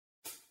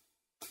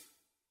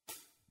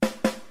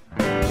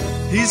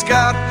He's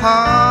got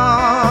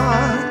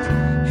heart,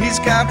 he's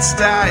got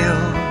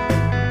style,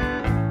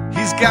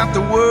 he's got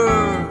the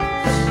words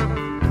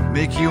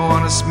make you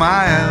wanna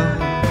smile.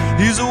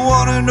 He's a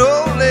one and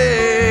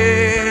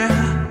only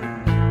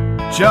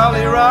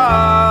Jolly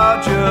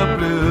Roger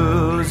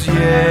Blues.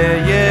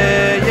 Yeah,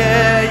 yeah,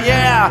 yeah,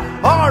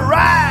 yeah. All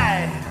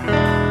right.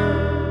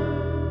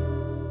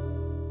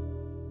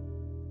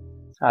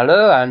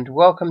 Hello and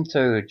welcome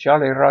to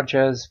Jolly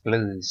Roger's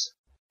Blues.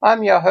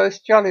 I'm your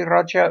host, Jolly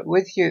Roger,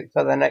 with you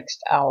for the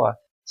next hour.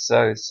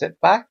 So sit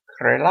back,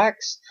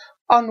 relax,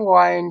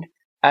 unwind,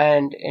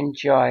 and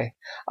enjoy.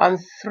 I'm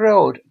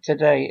thrilled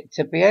today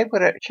to be able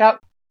to chat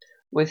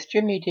with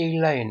Jimmie D.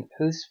 Lane,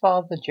 whose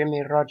father,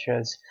 Jimmie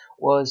Rogers,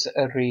 was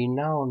a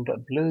renowned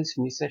blues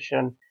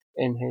musician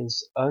in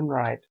his own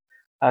right,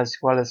 as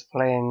well as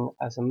playing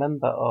as a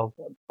member of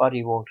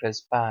Buddy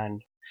Walters'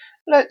 band.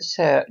 Let's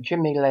hear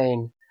Jimmie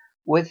Lane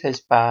with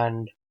his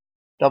band,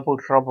 Double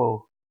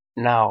Trouble,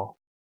 now,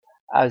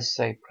 as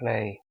they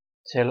play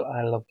Till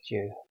I Loved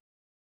You.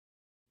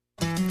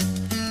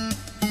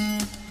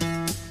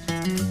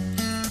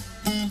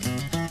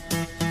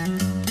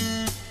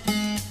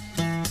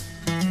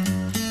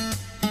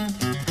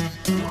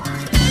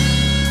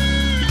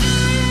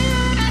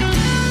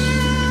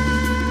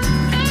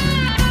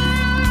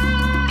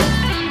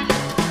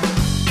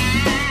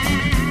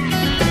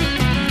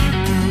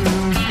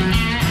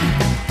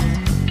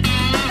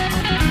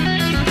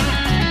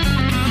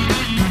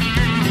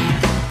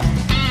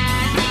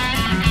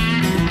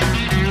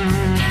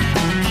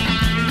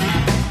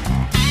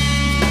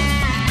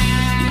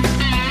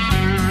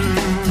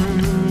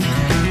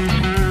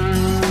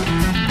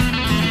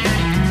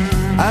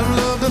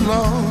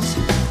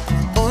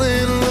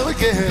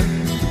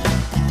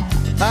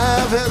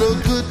 I've had a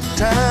good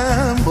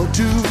time or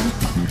two,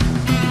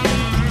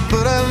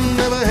 but I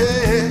never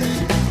had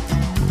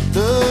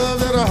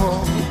love at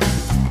all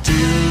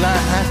till I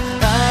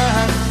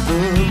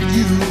loved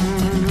you.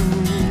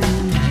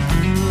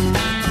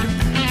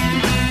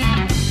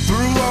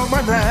 Through all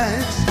my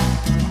nights,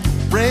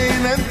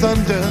 rain and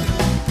thunder,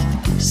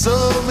 so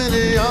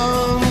many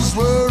arms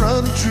were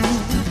untrue,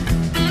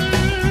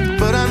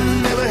 but I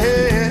never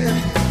had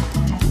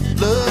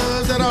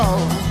love at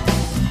all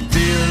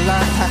till I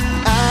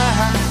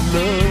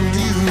loved you.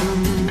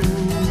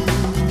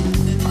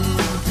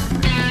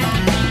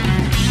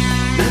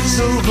 It's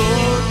so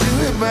hard to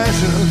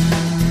imagine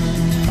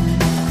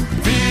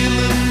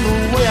feeling the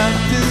way I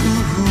do.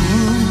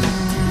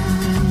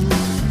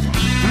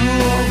 Through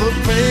all the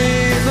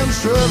pain and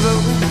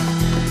struggle,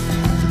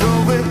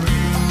 going,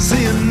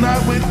 seeing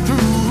our way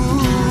through.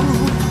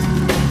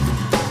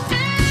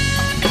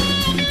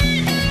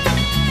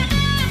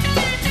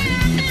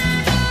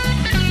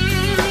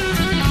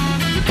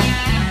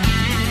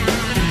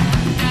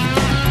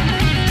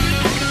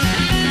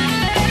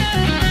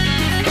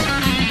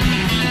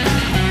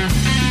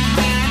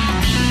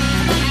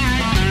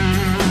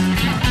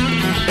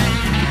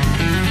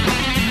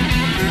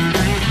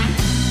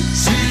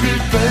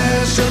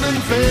 Passion in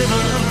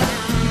favor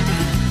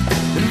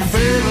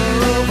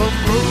of a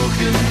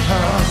broken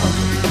heart.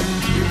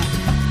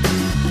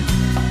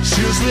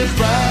 She'll slip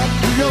right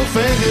through your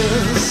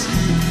fingers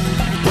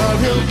while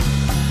you're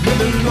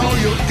mending all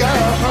your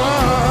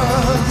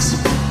scars.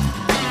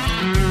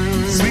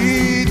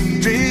 Sweet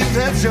dreams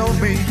have shown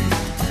me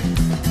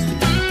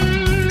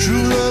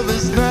true love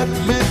is not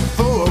meant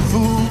for a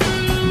fool,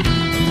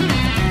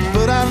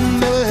 but I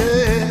never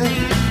had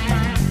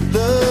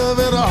love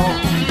at all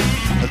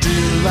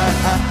till I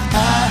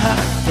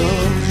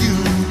love you,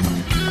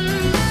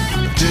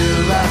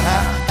 till I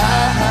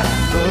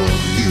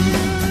love you,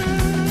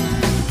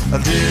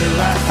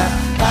 until I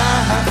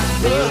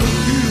love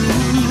you.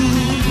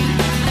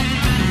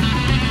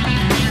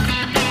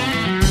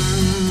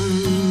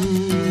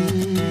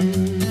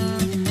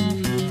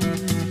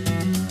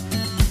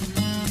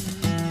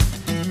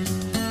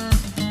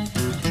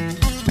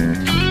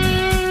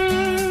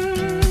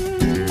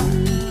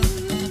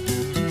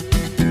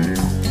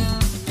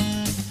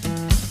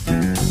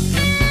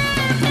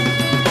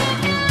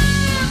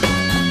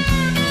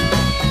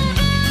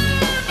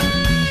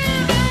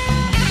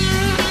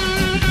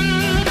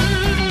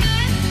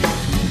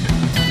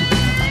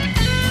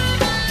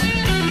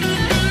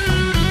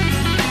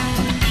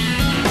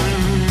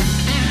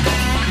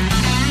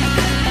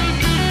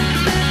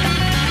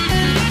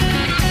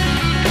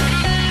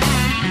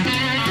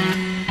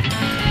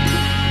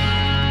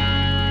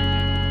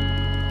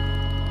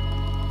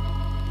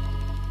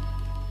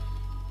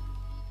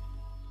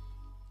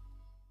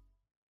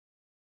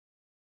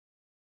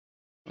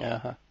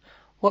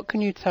 What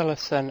can you tell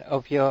us then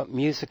of your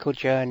musical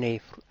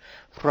journey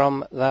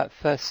from that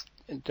first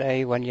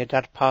day when your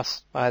dad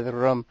passed by the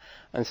room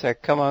and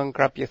said, "Come on,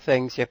 grab your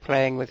things, you're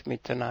playing with me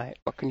tonight"?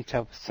 What can you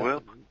tell us?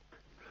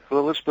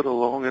 Well, it's been a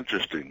long,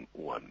 interesting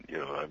one.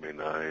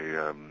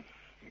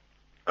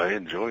 I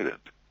enjoyed it.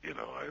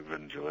 I've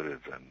enjoyed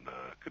it and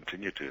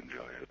continue to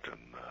enjoy it.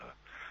 And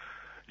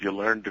you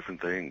learn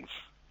different things.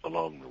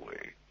 along the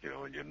way.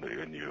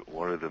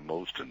 One of the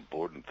most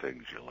important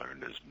things you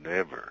learn is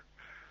never,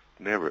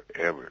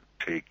 ever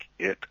take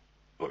it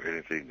or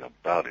anything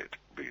about it,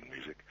 being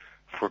music,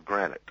 for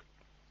granted.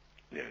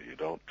 Yeah, you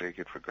don't take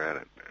it for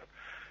granted,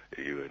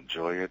 man. You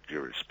enjoy it,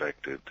 you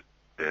respect it,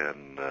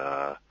 and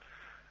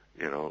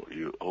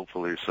you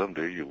hopefully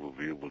someday you will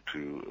be able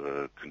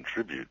to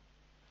contribute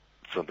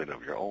something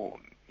of your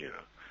own,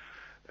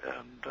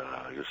 and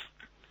just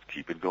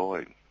keep it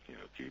going,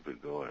 keep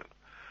it going.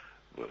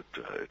 But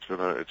it's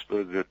been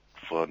a good,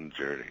 fun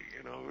journey,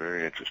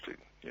 very interesting,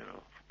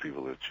 for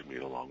people that you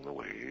meet along the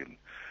way and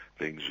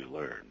things you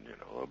learn,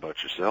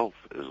 about yourself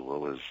as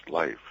well as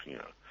life,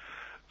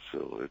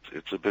 So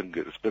it's been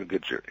good. It's been a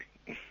good journey.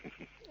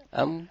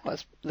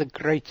 What's the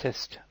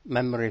greatest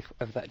memory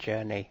of that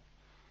journey?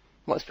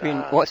 What's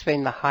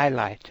been the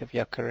highlight of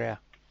your career?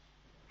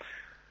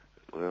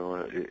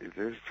 Well,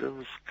 there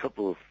was a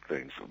couple of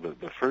things.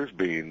 The first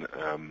being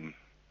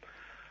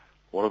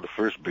one of the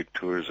first big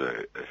tours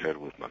I had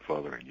with my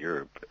father in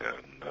Europe,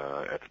 and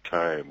at the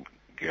time,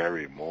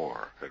 Gary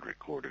Moore had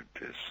recorded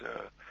his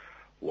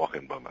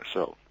 "Walking by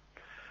Myself,"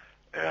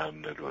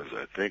 and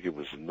I think it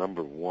was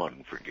number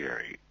one for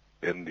Gary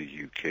in the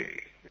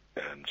UK,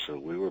 and so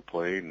we were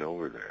playing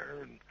over there,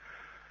 and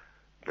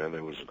then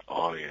there was an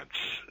audience,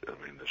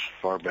 as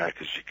far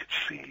back as you could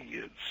see,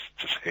 it's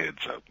just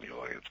heads up in the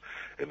audience,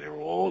 and they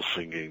were all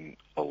singing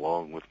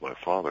along with my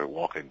father,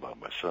 "Walking by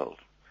Myself."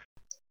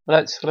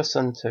 Let's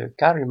listen to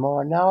Gary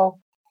Moore now,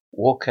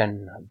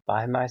 "Walking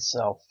by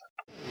Myself."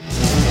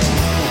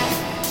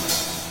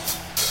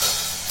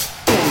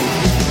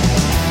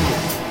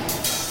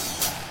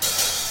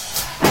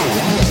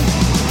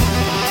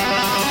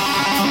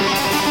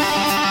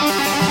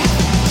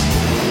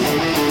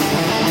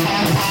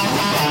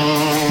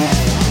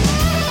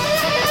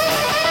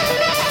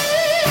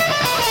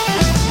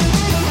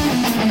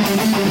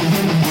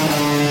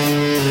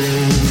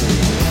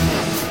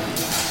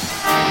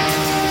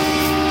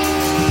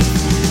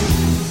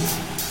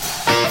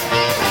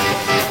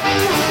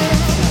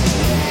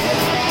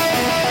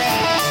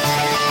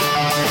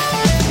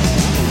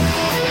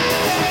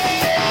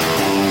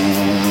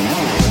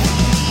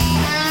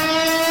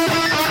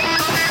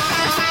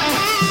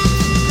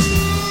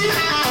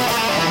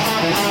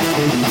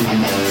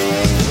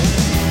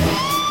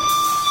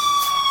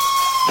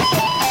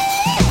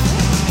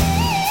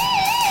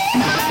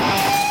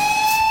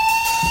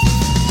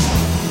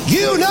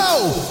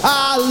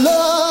 I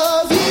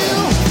love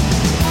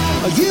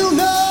you, you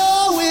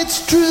know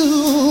it's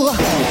true.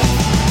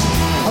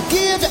 I'll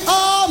give you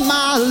all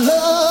my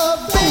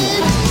love,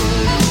 baby.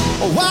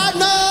 What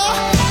more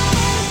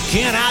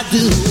can I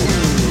do?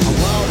 I'm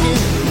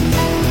walking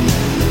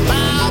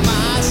by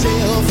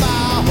myself, I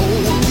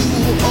hope you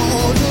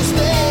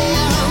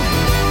understand.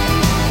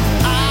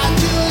 I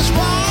just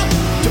want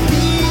to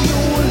be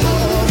your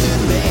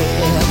loving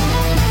man.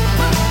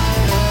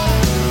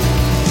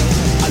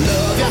 I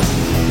love you.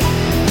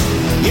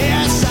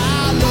 Yes, I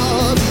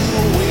love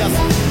you with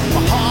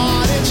my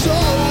heart and soul.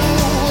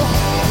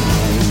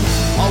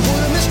 I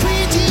wouldn't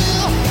mistreat you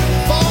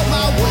for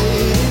my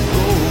weight in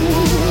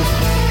gold.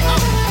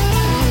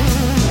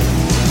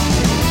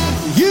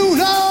 You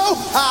know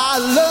I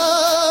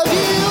love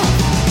you.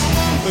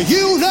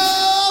 You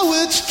know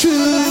it's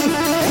true.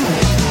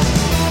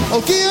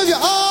 I'll give you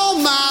all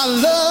my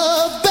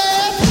love,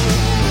 babe.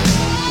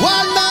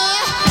 What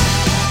more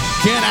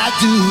can I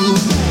do?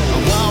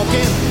 I'm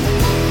walking.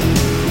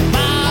 I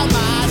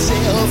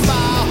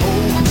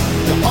hope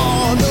you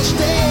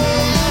understand.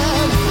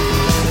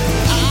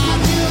 I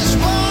just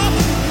want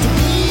to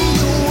be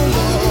your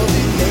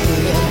loving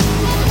man.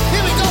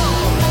 Here we go.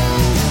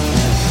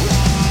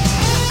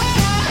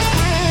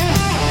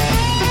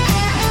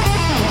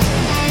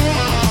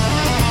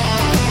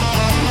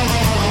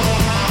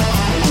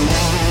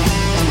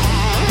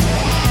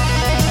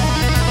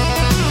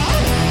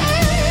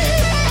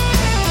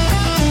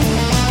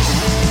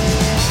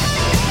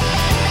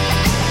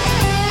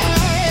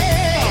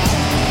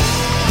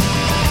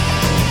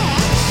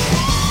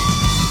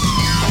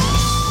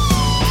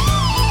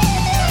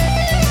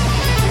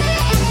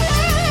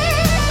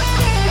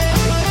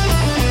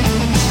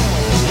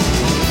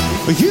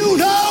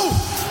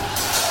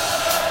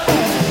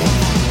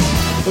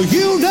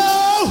 You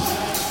know,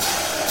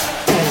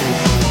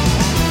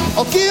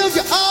 I'll give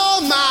you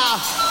all my.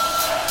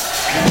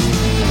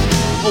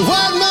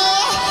 What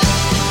more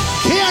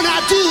can I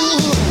do?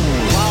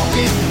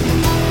 Walking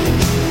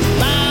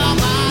by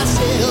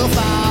myself, I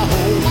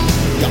hope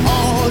you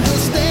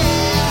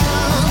understand.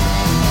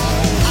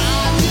 I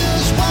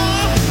just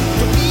want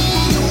to be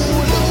your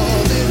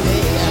loving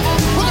man.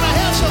 We're gonna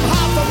have some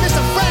hot for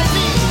Mr.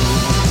 Frankie.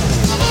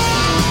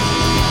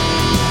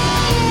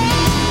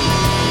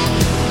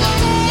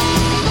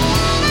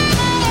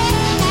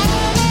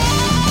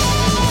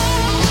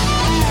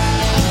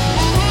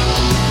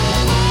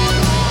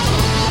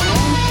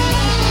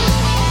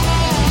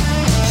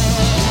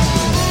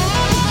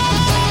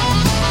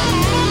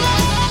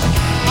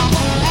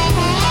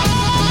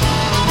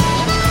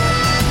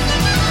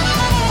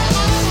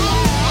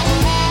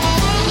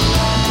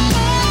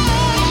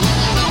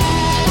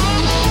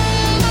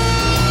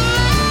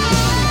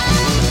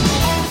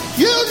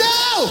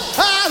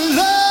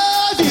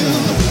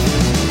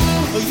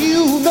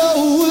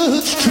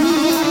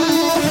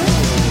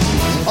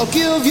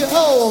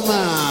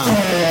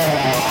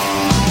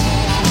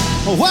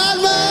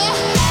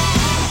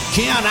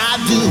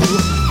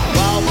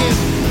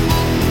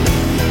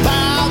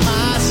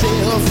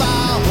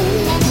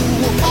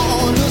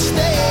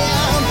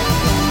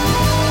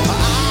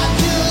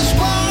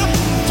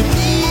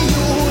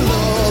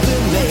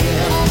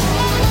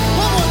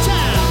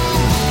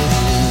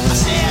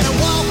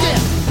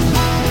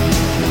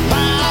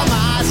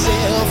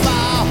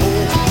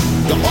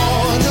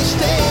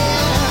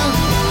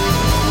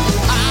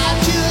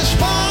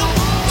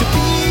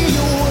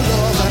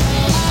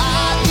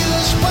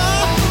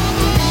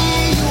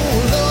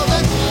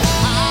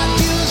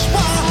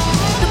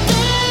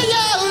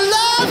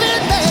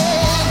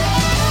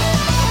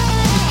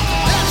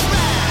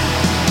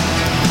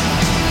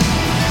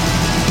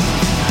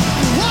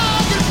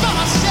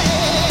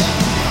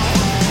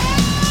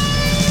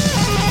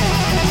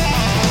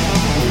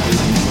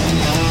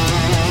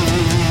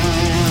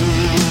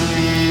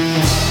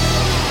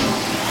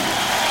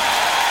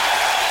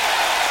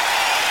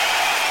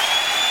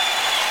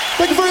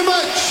 Thank you very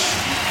much.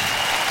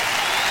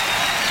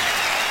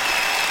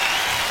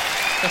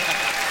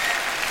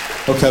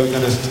 Okay, we're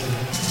going to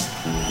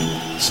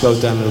slow it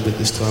down a little bit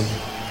this time.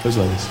 Goes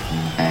like this.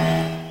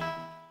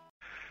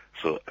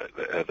 So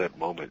at that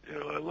moment,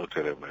 I looked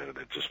at him, and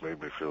it just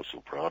made me feel so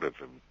proud of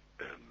him,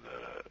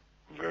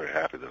 and very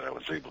happy that I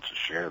was able to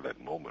share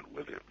that moment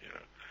with him.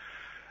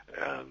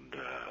 And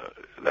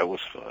that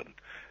was fun.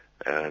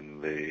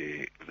 And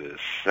the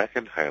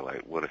second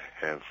highlight would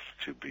have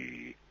to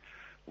be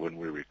when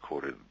we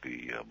recorded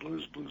the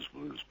Blues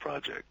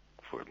project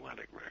for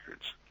Atlantic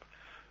Records,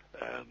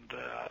 and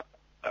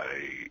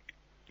I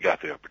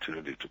got the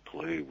opportunity to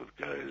play with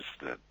guys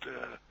that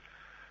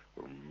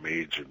were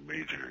major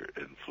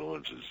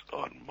influences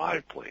on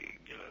my playing.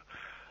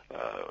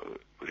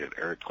 We had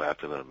Eric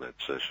Clapton on that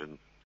session.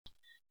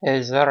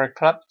 Is Eric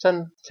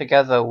Clapton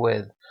together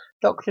with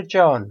Dr.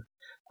 John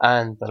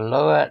and the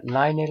Lower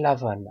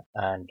 911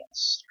 and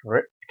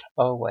Stripped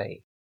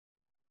Away.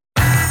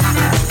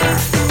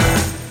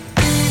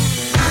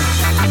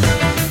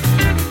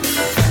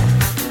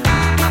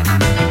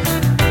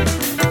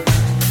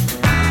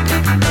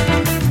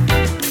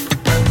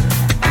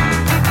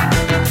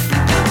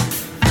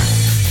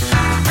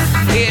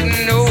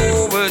 Getting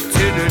over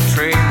to the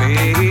train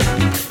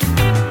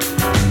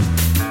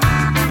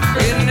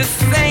in the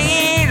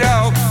St.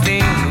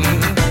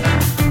 Augustine,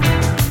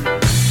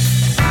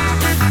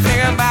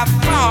 thinking about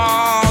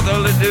Father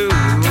Ledoux,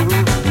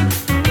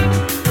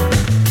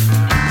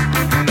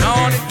 and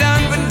all he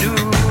done for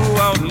New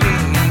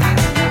Orleans.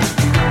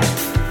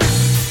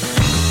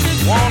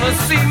 Wanna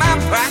see my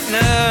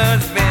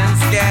partners been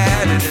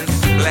scattered and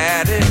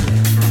splattered,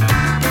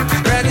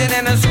 scratching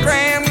and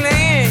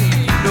scrambling,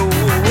 you know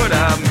what I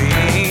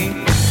mean.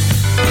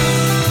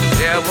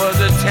 There was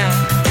a time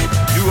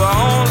New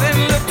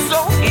Orleans looked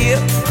so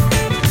hip,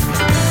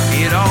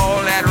 it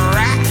all that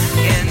rock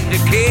and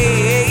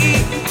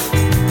decay.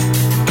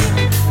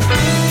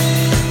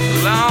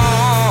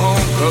 Long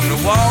come the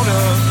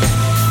water,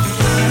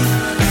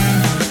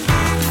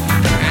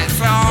 that's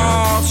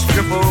all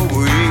strip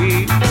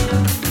away.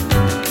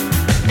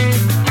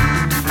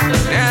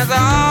 That's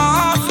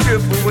all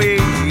strip away.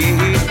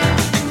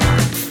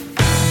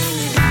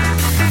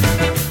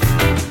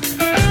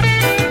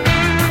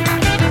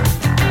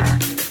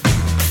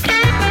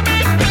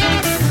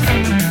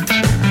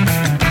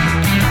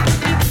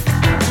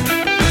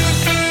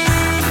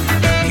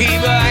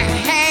 Keep a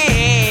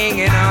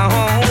hanging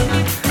on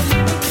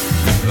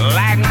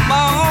like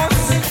moss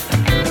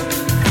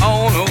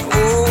on an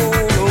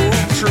old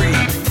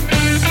tree.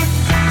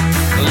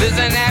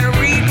 Listen at a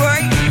reed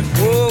break,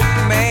 oh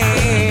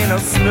man, a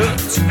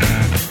snoot.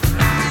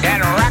 That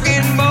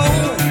rockin'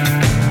 bowl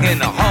in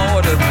the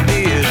heart of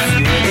this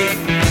city.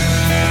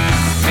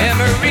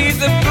 Memories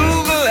of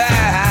Google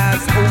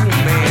eyes, oh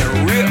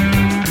man, rip,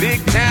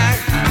 big time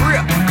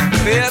grip,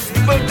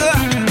 Facebook up,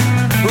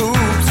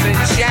 hoops and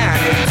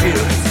shiny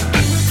tips.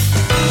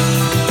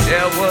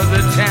 There was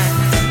a time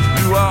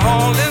you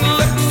all in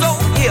look so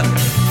hip,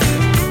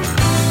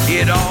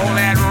 it all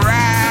that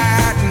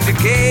ride and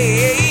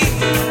decay.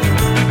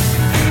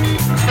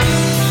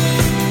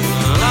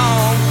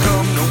 Long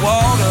come the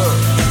water,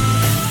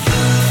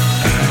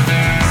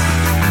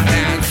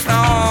 that's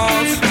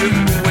all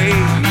stripped away.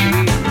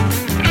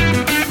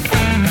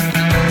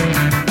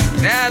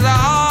 That's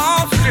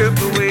all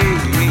stripped away.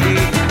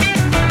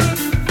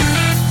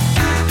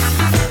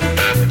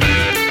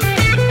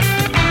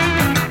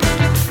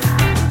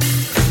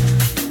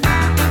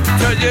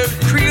 Touch of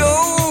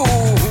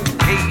Creole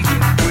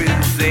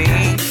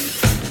cuisine,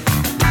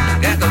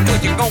 that's what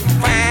you gon'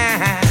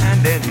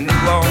 find in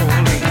New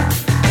Orleans.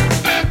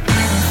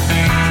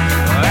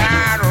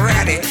 Out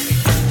ready,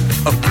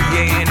 a free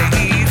and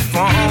easy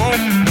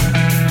form.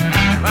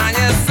 Find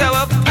yourself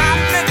a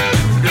partner to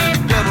the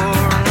double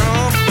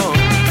rum fun.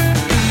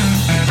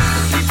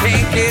 You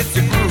can't catch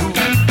the groove,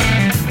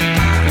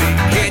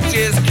 catch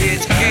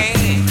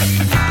can.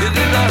 This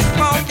is a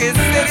funky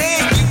city,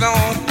 you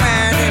gon'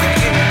 find it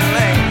in the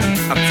lane.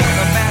 I'm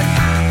talking about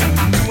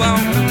New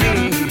Orleans.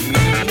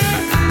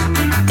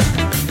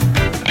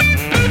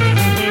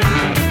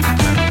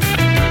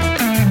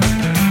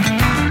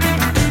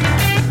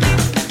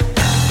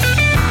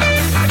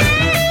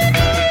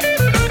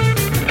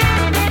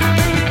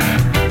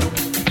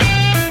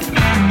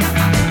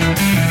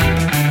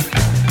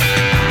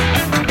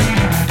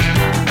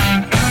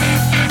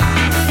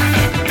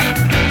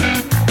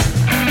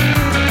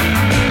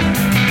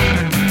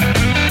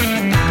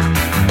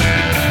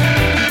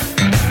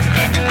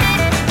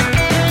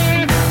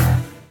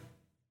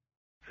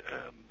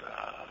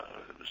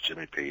 It was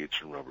Jimmy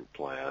Page and Robert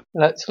Plant.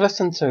 Let's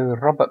listen to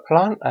Robert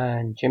Plant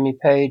and Jimmy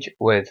Page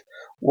with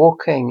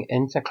Walking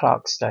into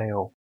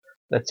Clarksdale,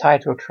 the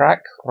title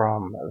track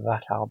from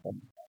that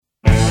album.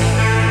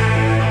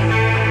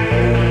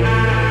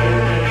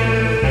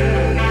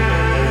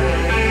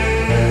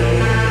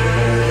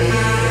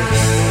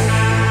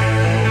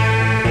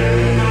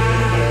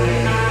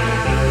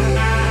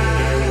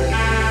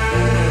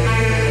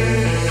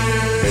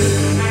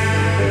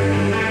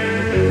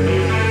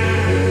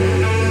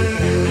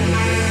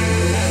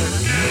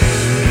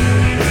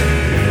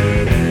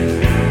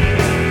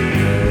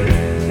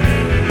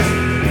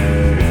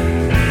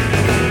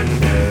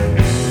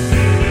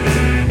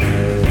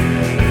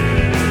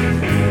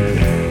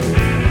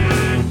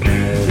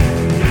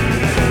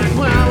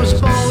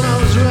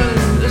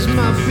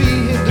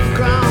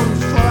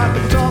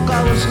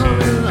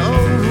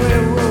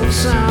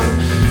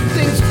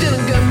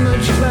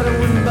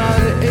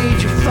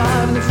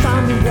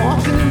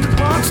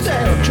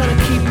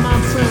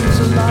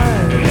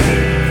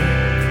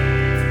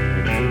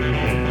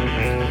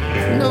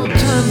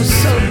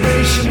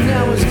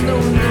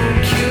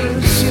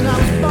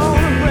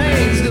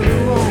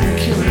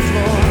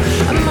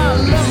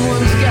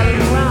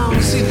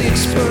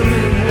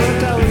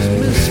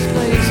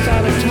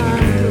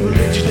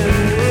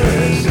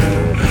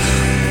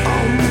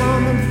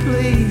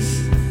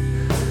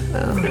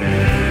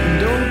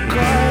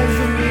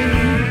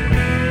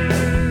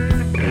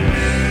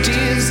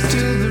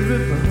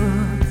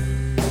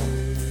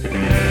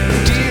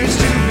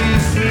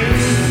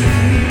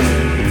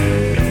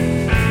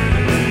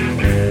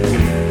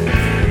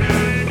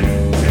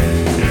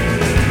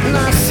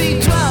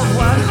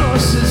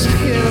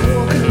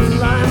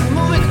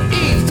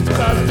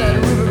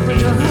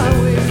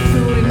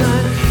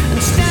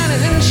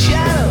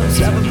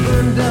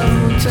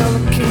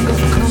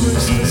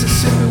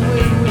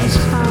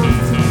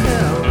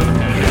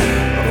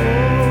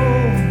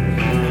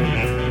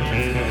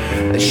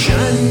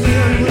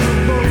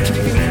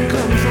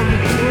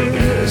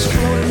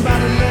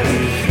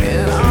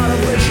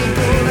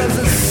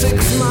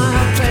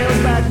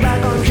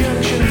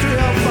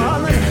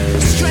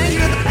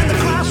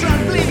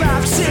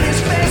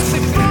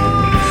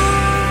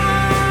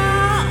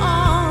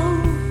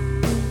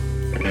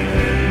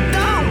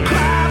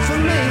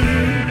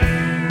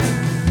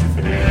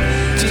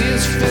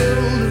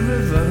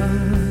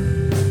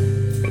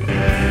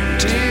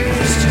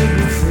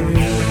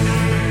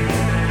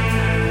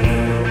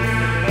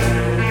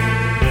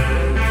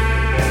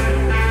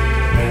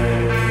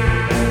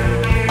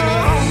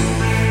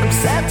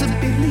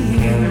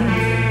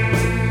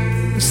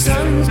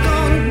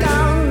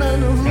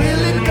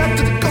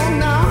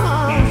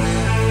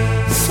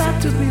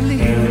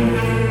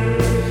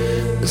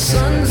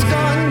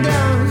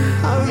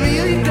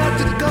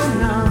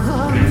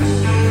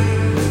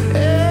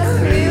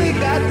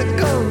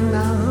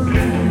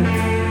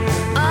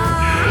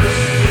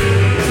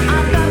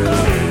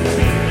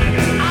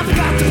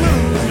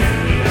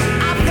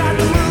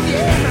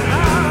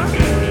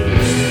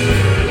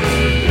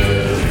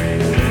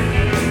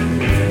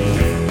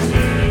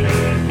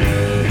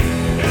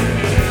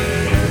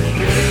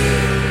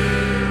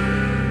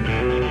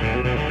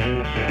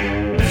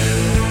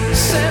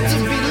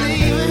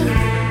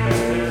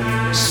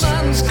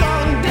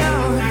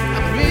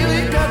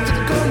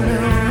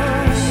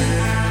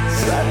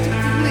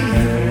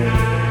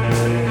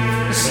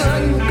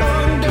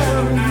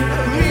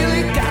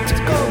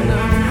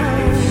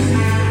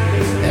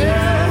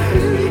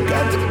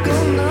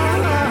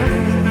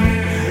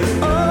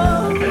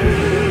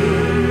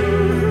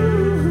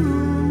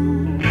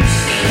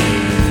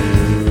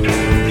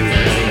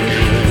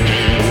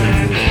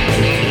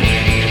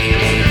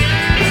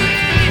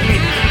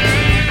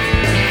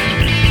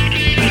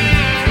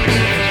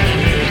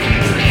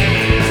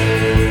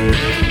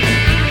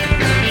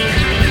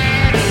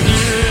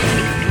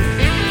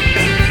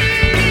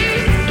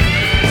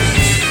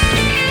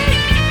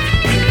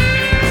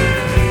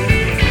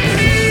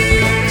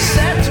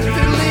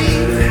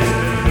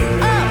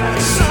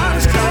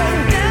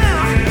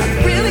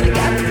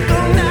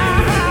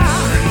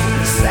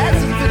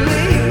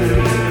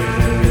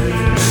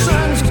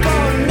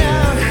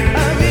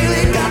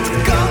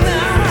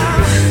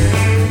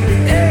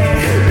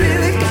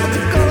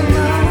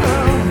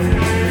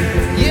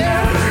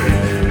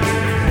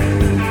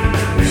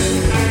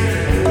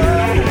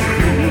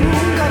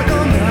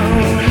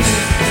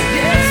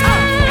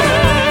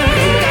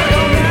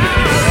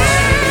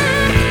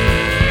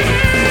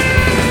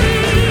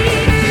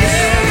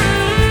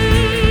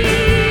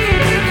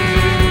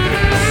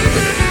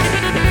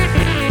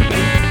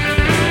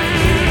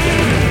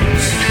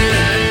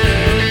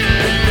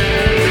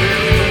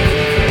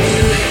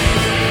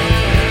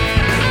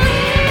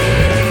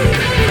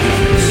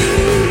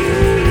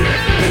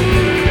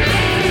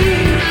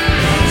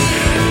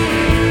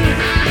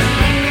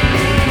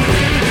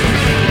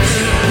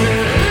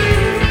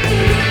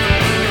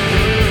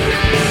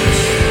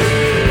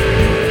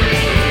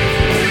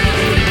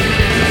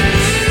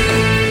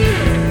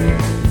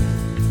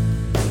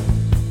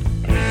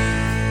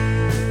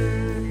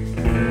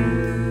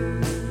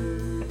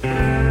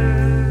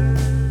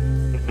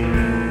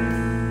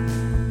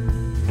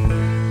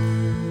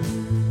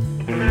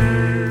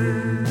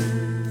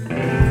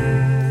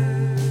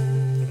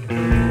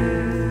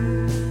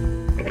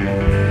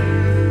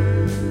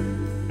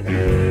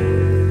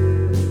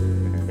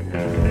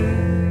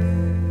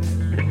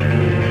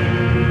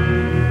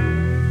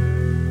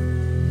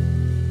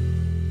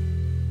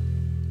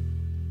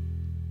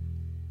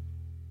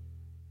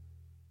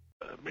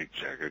 Mick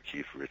Jagger,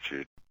 Keith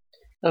Richards.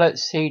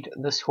 Let's heed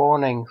this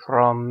warning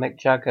from Mick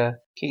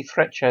Jagger, Keith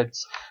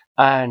Richards,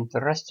 and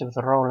the rest of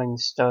the Rolling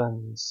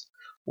Stones.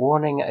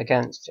 Warning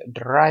against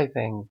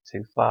driving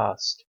too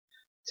fast.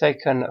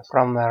 Taken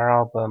from their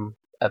album,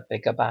 A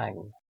Bigger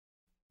Bang.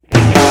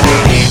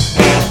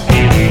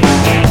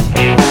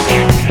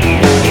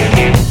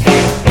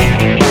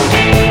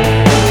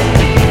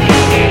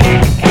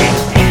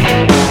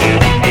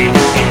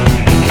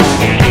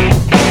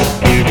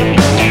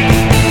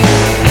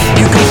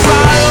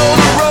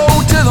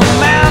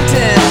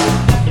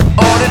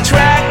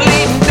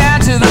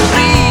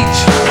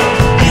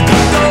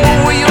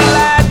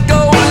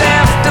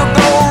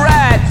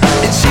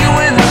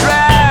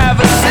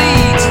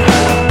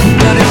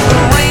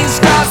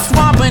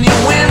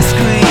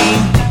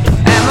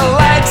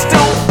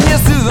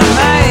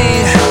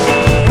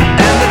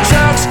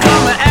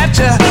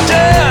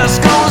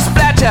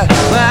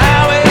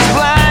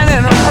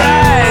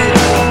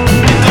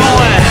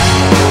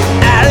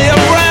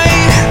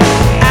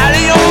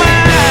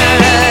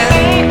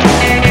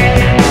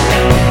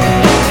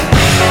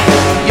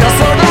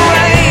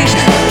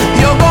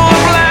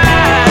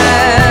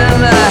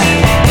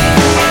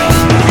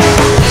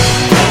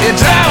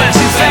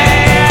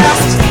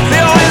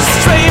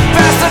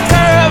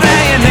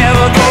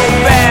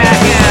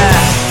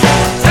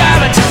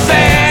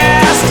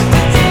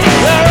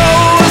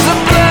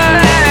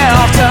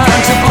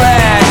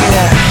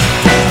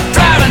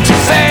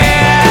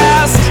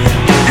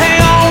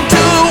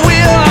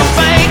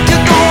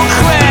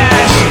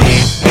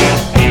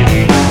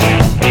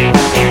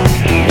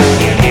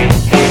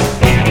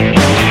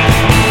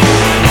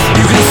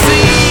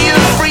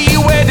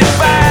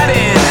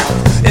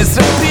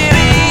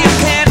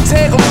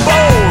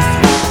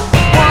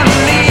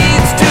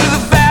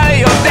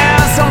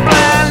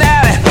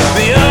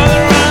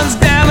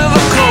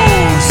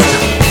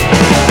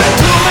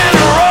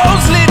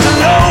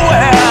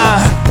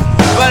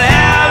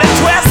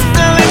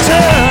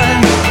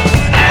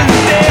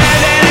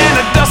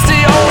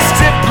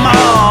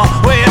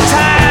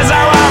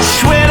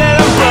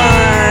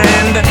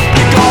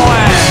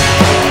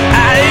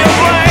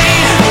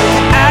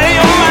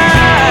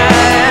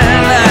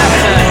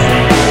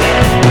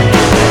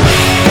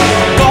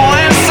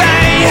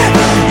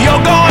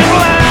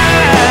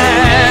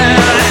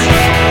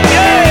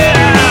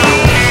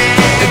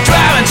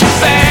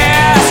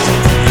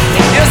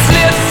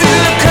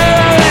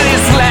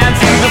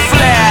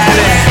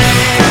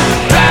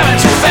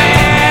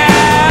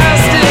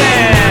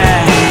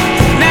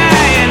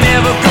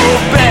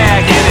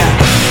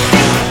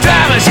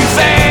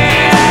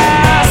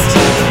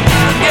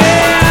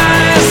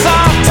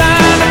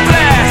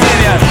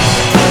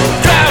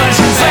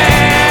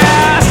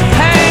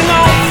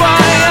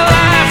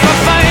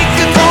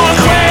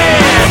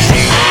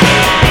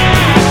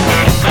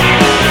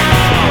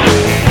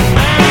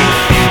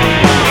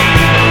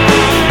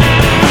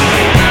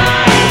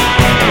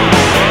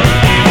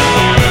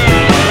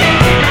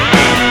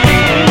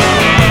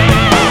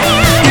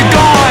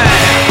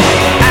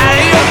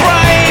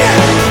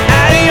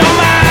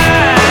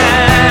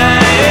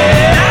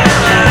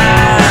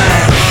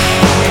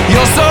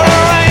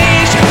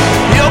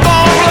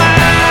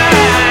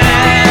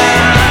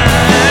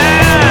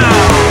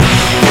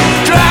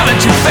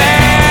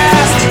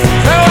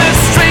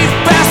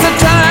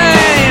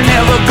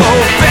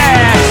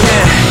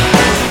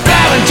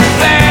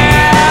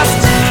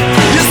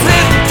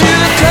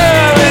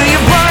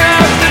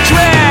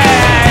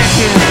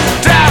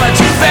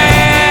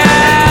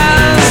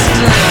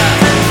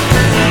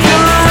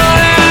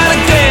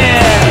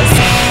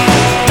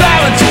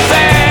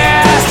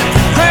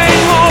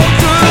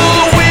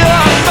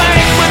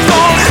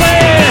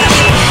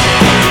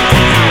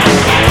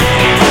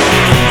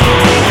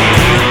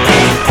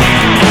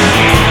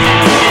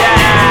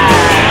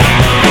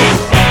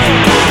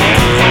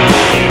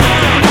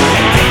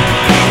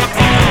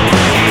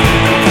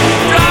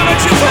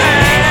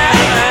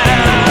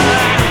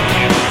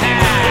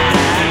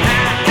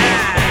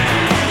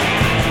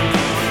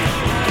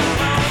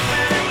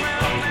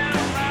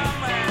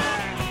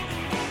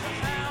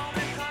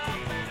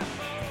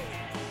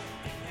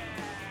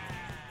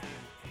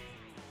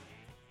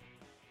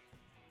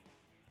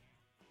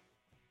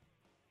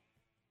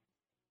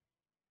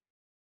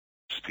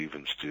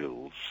 Stephen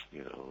Stills,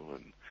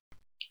 and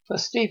The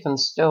Stephen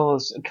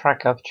Stills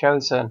track I've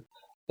chosen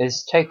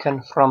is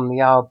taken from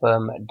the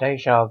album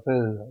Deja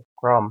Vu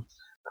from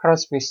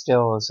Crosby,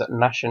 Stills,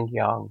 Nash and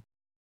Young.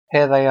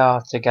 Here they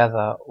are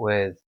together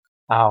with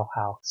Our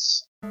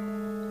House.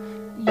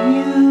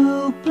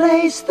 You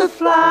place the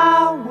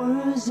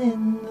flowers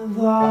in the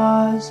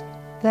vase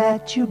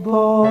that you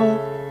bought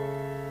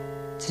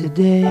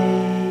today,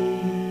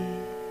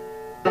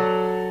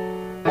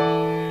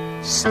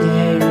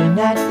 staring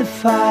at the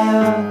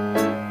fire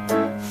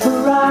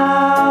for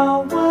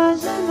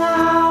hours and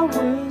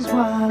hours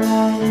while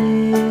I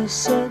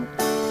listen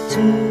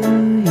to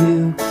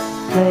you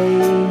play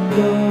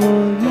your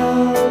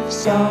love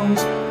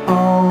songs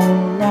all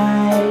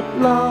night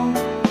long.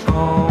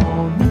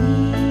 Call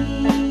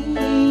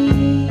me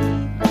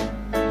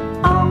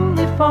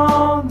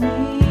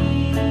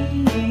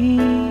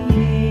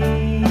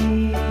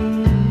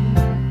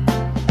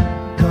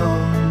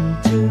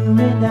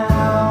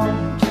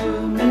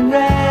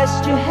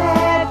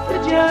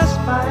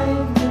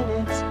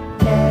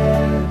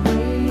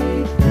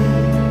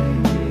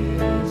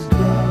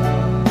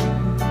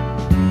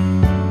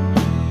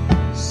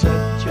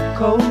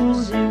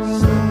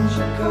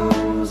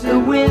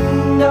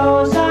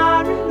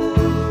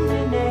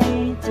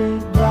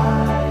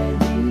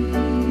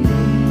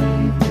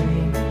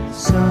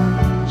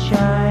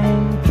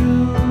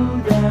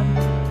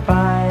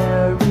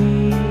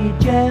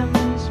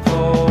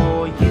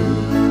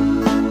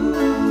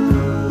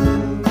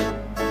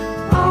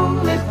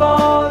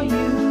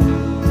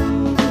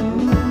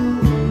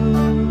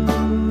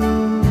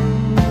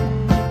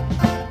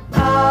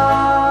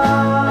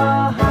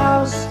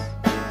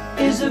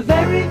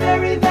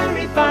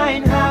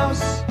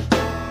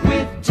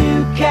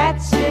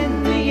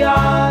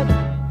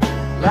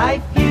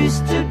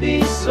used to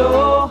be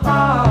so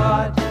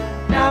hard.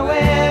 Now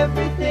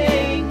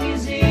everything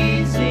is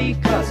easy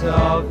 'cause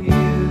of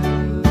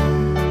you.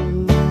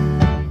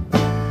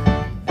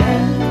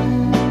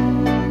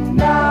 And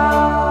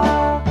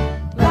now,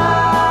 la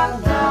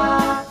la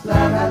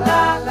la la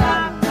la la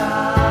la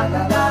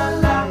la la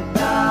la la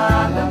la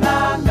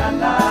la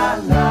la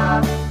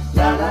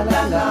la la la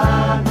la la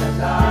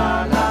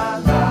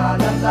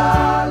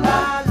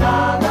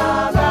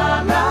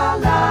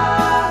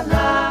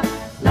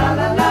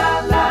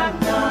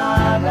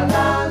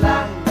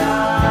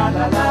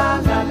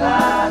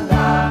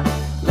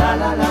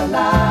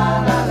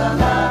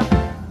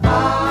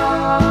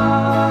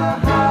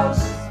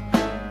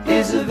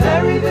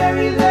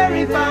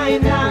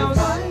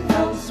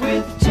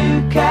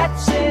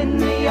cats in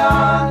the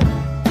yard.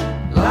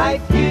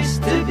 Life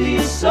used to be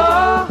so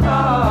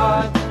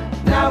hard.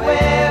 Now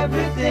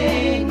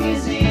everything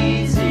is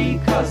easy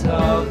 'cause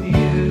of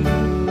you.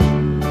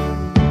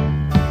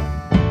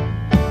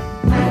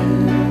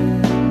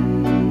 And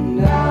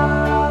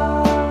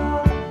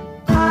now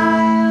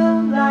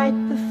I'll light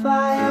the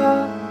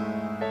fire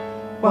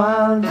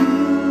while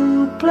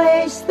you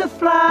place the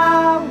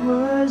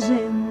flowers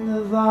in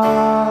the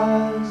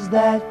vase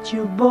that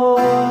you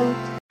bought.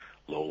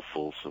 Lowell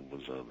Fulson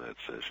was on that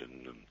session,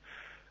 and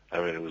I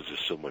mean, it was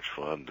just so much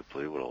fun to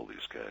play with all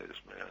these guys,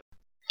 man.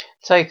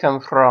 Taken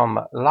from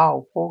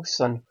Lowell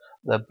Fulson,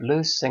 the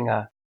blues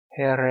singer,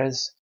 here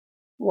is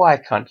Why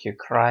Can't You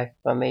Cry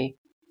For Me?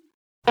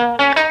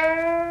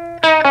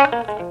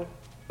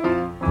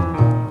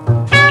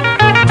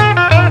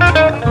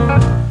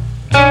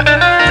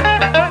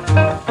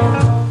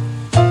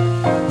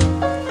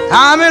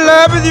 I'm in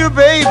love with you,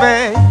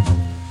 baby,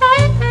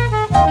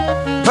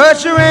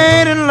 but you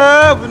ain't in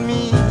love with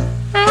me.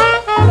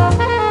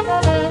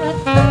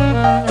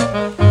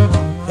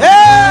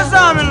 Yes,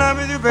 I'm in love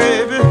with you,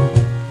 baby,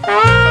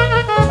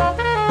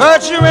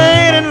 but you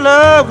ain't in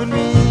love with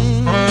me.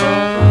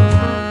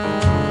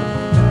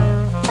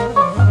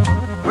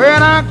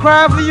 When I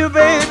cry for you,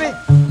 baby,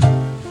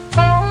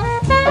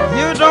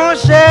 you don't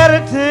shed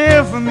a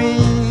tear for me.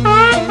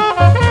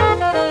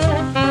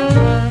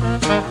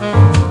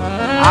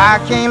 I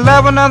can't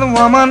love another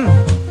woman,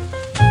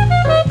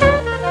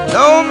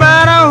 no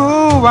matter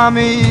who I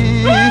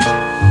meet.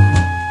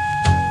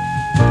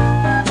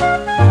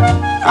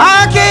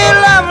 I can't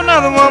love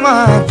another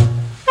woman,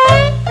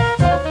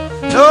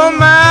 no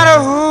matter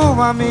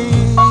who I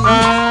meet.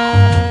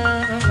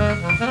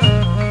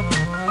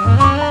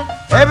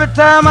 Every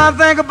time I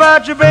think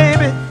about you,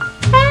 baby,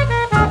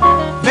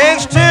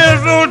 makes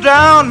tears roll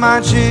down my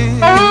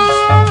cheeks.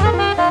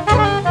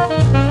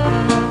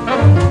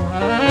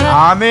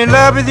 I'm in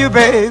love with you,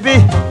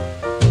 baby,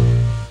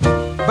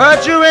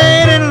 but you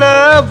ain't in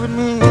love with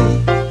me.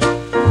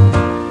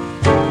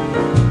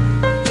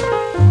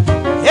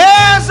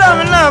 Yes, I'm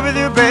in love with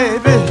you,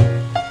 baby,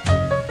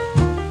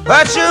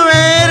 but you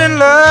ain't in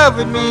love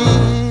with me.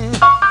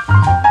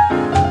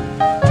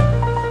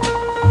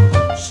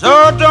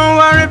 So don't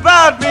worry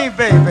about me,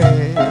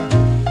 baby,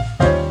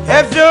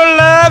 if your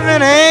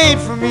loving ain't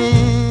for me.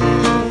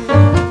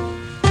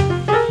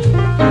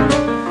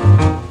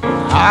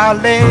 I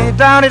lay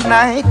down at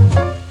night,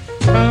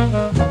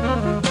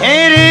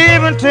 can't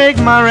even take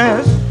my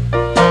rest.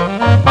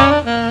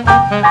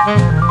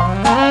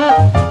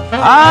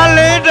 I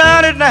lay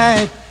down at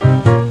night,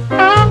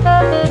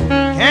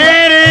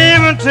 can't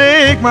even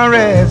take my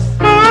rest.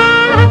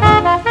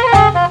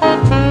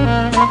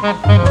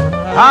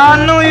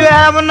 I know you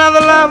have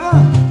another lover,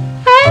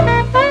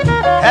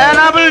 and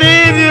I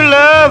believe you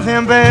love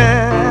him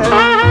best.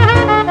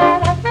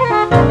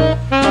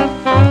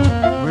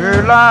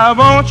 Well, I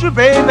want you,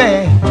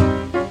 baby,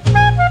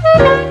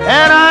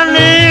 and I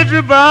need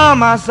you by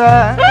my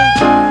side.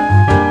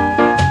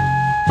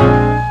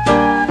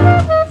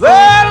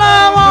 Well,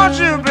 I want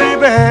you,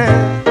 baby,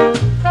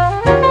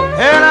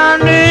 and I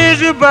need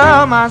you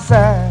by my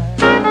side.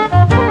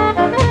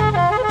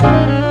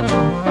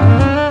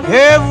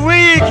 If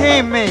we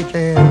can't make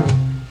it,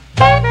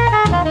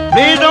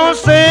 please don't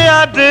say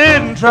I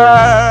didn't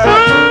try.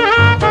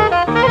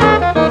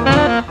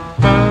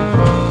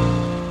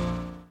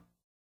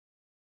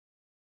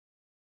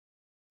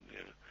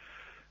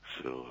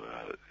 So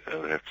I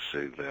would have to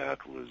say that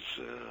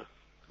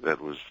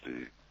was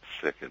the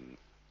second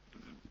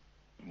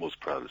most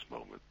proudest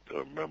moment,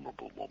 or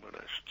memorable moment,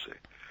 I should say,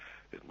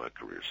 in my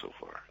career so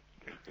far.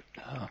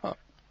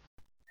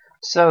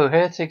 So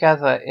here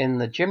together in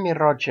the Jimmie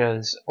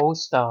Rogers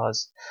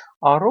All-Stars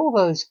are all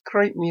those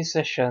great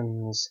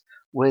musicians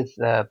with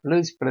the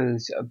Blues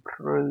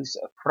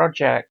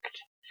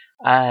Project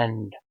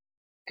and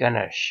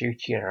Gonna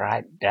Shoot You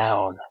Right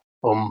Down.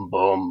 Boom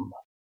boom.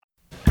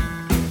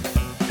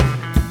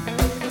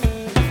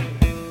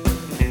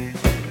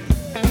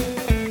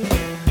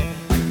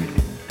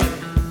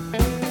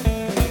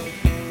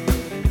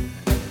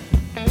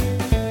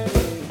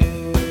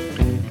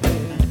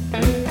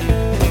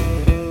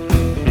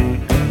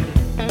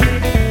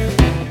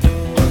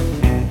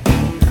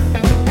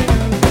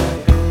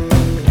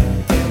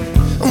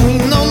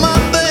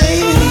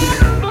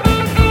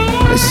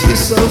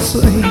 so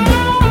sweet.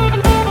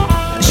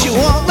 She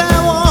walked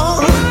that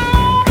walk,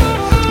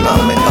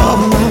 knocked me off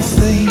my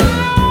feet.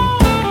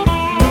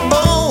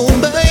 Oh,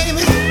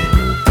 baby,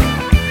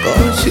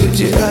 gonna shoot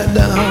you right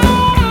down.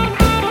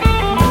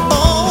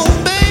 Oh,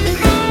 baby,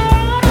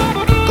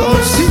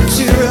 gonna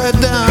shoot you right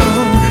down.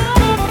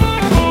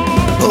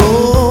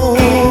 Oh.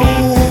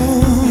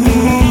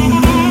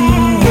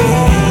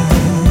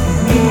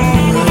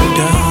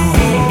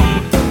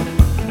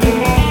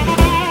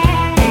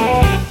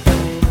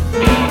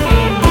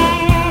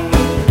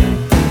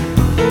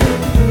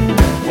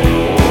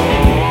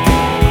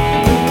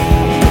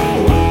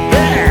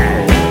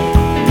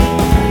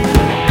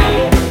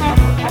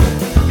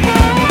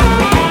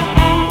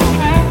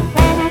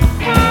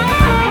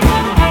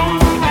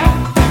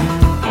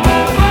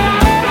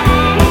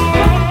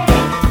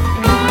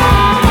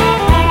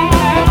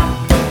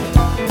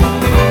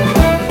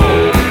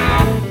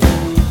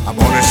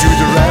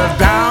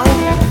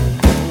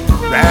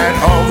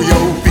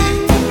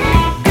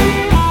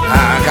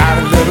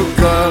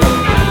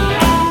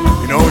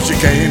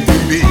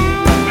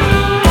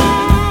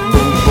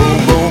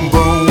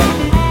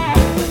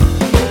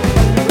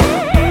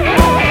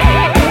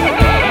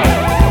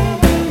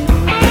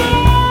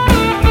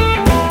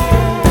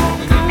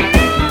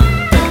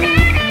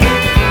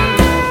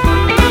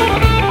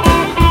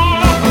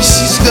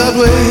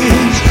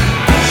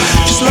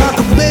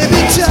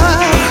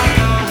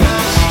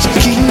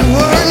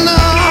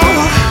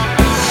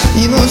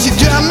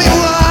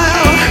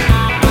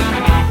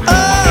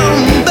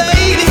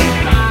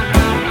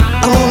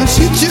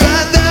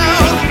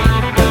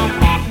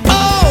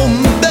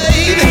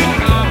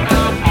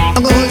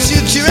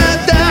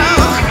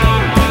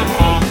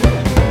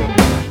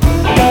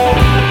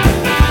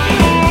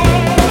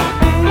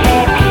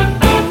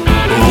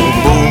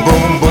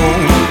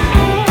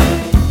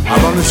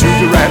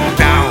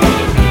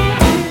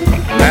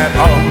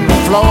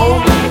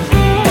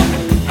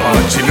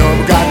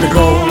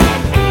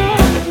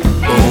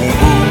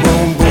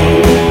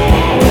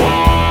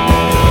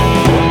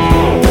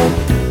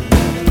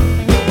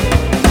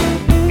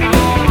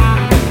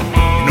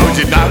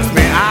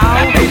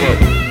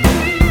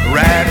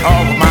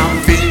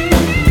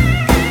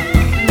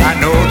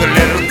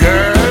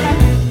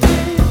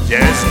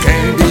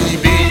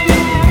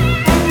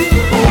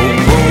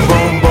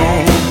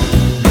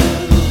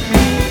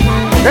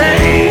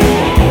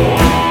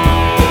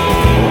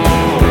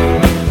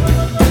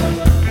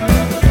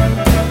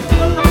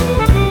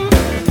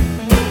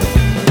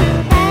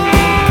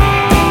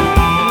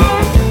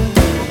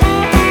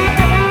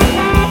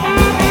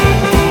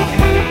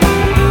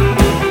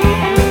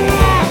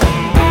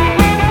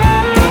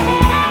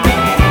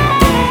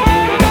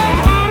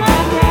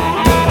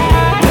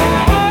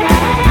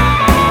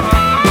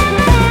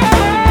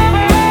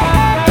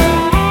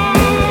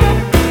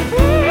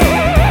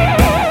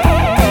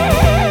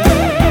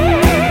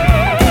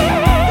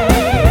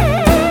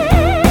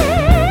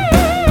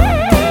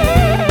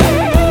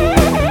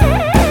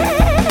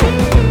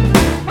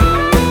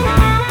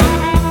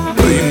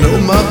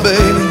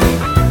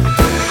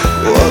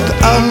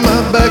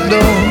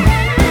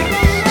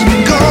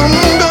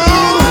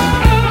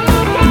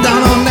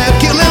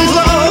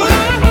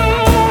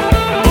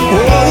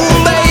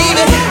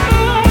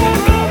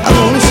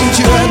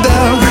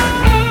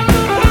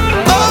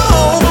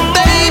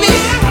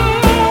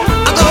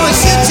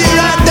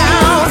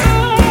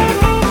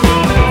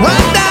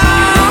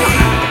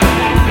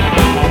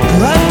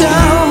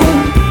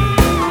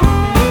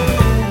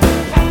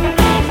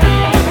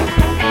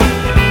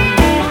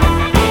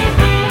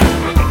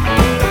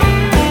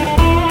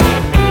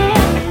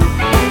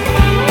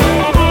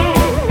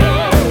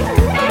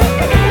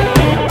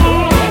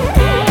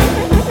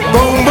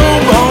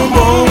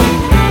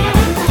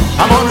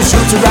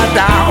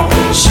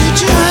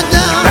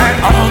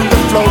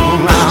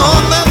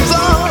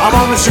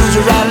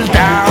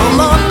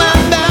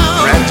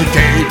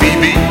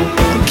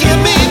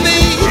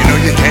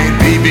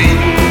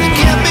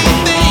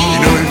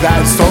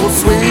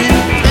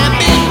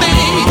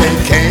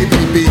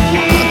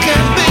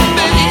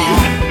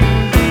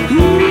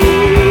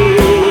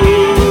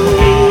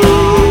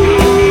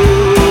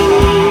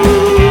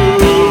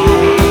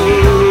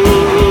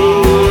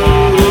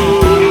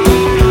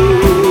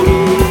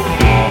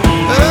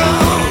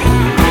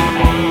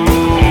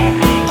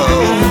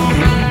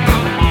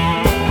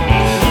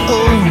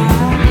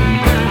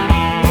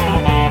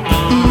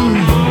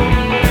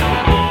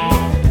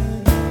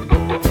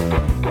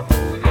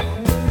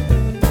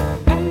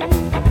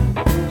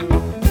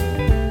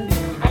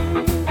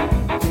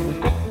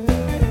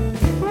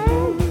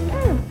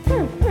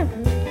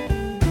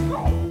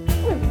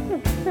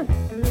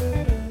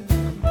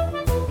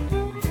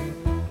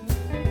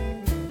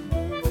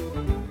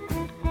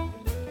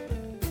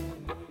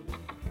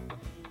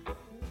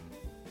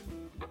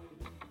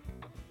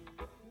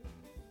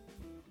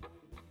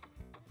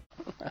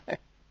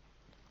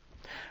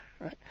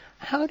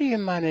 How do you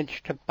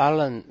manage to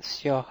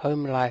balance your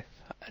home life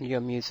and your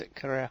music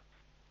career?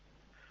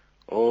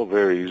 Oh,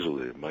 very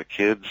easily. My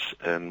kids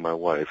and my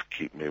wife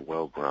keep me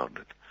well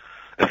grounded.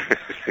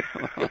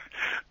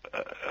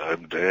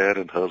 I'm dad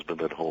and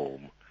husband at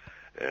home,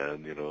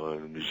 and I'm a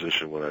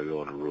musician when I go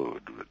on the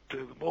road. But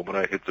the moment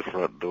I hit the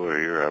front door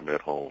here, I'm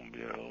at home.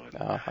 And,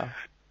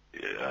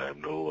 yeah,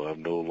 I'm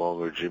no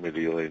longer Jimmie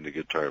Dealing, the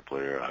guitar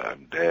player.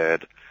 I'm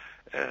dad,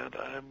 and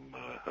I'm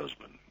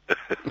husband.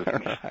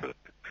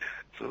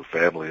 So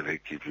family, they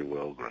keep you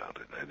well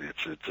grounded, and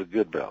it's a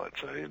good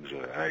balance.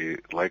 I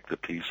like the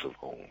peace of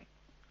home.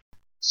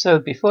 So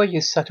before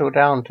you settle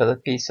down to the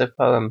piece of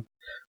home,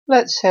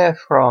 let's hear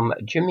from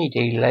Jimmie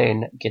D.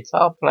 Lane,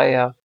 guitar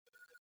player,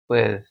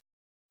 with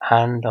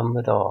Hand on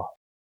the Door.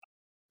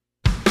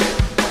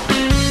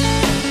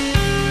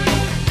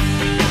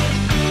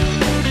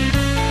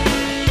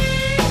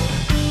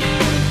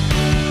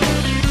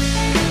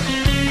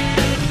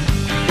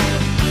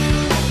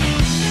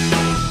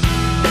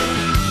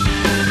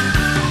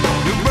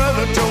 Your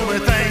brother told me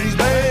things,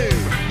 babe.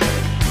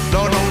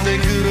 Lord knows they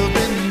could have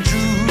been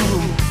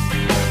true.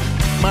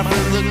 My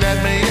friends looked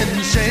at me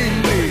and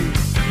shamed me,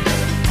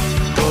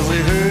 'cause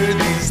they heard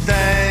these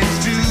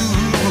things too.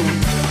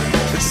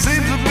 It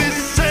seems a bit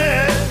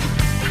sad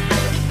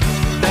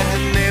that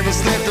you never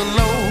slept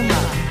alone.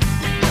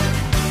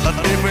 A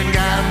different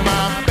guy in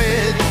my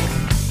bed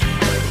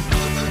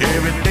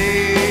every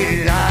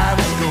day I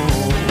was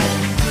gone.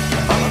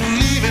 I'm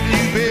leaving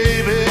you,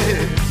 baby.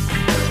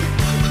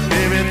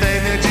 Everything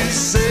that you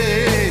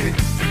say,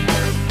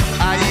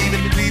 I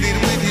even pleaded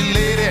with you,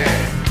 lady,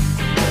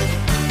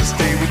 to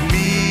stay with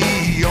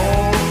me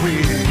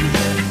always.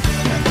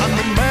 I'm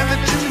the man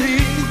that you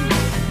need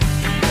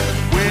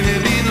when you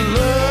need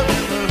love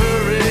in a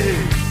hurry.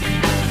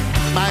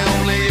 My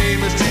only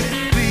aim is to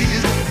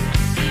please.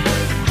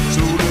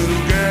 So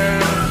little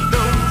girl,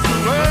 don't you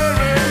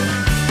worry.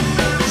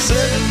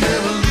 Said you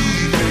never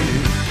leave me.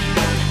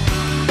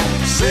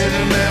 Said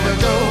you never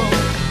go.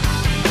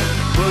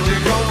 But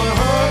you're gonna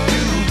hurt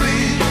you,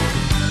 bleed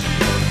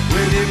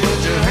when you put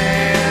your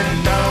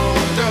hand on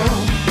the door.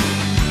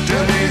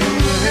 Tell me, who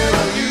the hell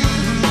are you?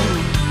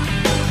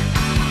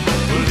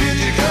 Where did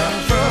you come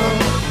from?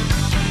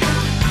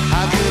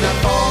 How could I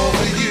fall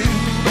for you,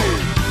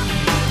 babe?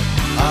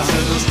 I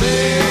should have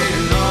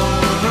stayed on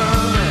the run.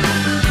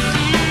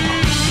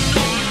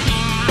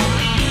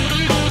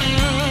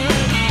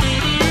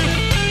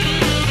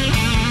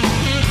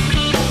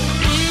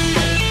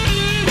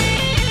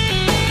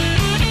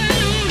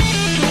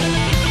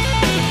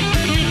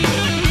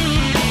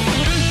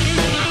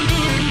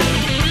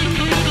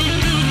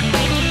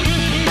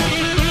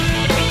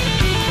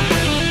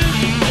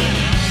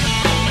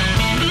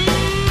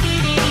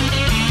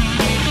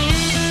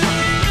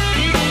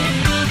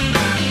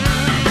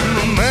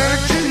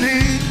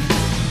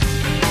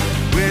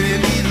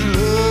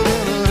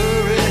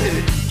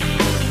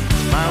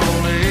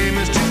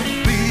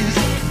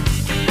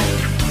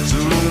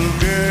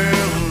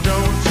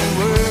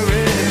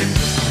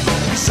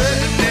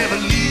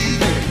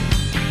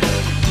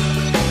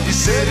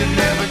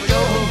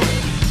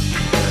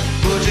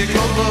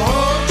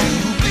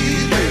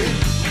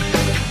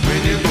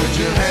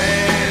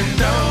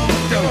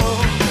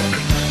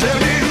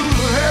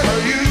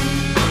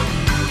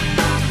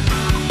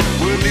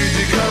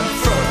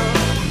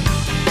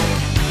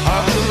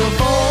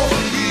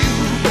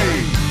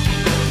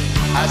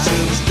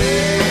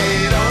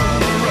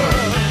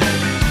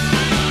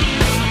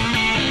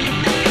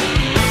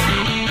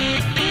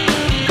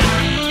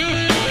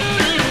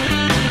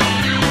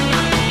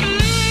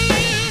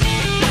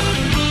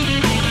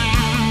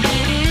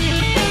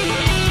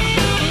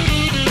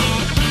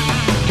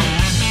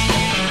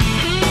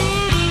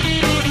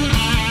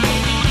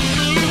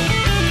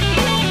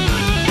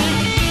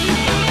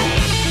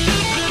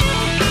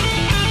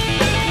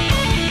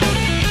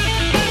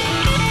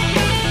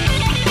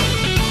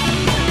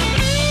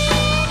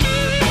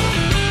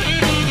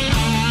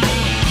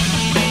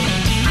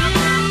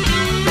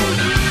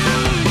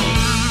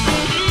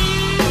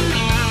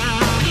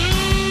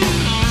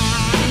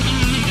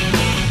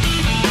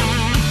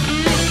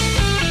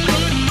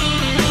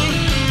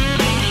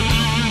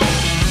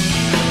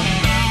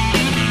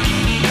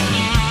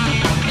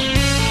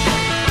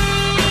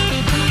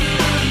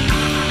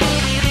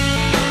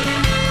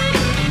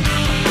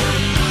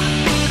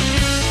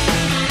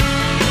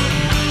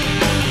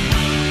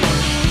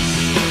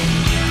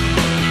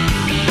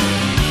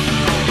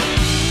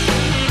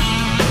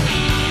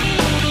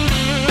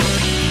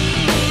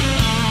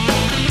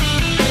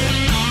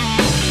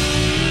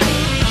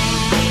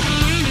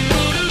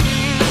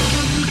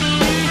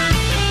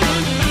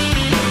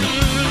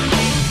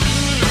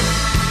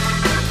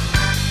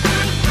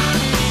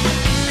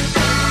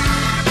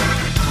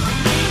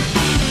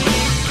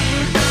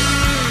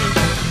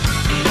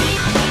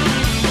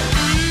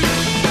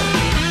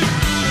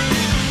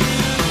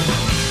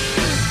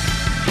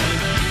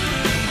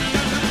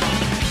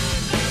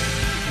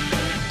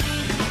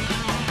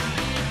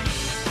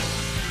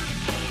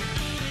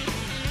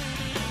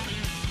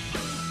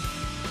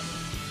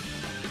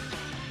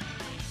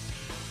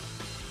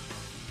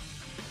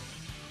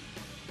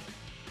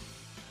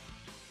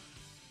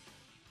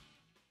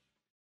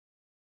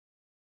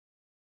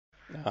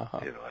 Uh-huh.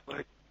 You know,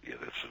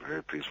 it's a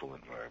very peaceful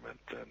environment,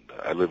 and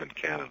I live in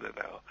Canada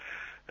now,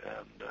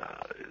 and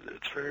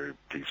it's very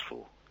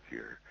peaceful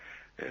here.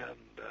 And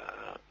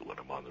when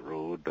I'm on the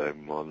road,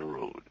 I'm on the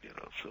road. You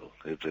know, so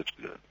it's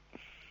good.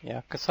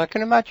 Yeah, because I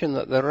can imagine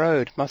that the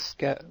road must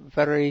get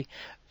very,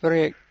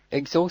 very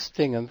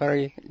exhausting and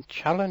very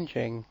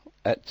challenging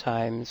at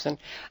times. And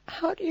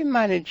how do you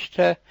manage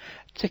to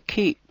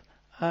keep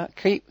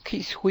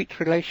sweet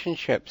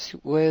relationships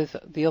with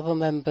the other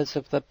members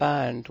of the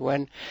band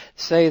when,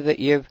 say that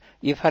you've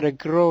had a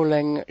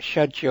grueling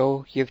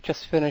schedule, you've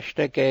just finished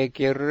a gig,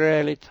 you're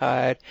really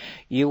tired,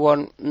 you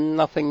want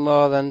nothing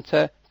more than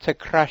to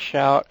crash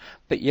out,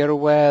 but you're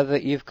aware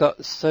that you've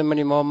got so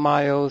many more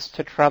miles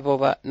to travel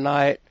that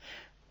night.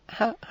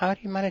 How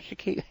do you manage to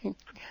keep?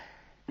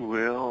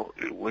 Well,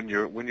 when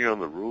you're on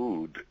the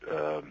road,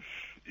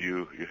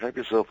 you have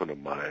yourself in a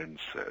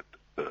mindset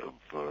of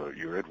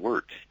you're at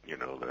work. You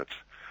know,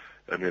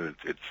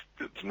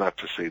 it's not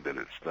to say that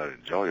it's not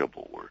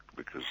enjoyable work,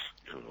 because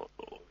you know,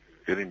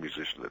 any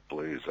musician that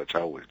plays, that's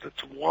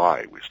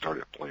why we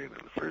started playing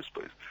in the first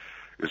place,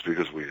 is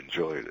because we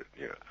enjoyed it.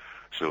 Yeah.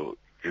 So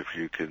if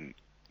you can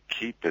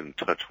keep in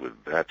touch with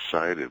that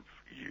side of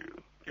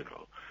you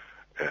know,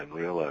 and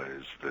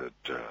realize that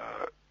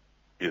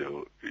you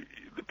know,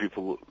 the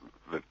people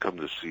that come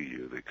to see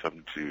you, they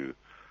come to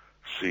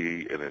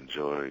see and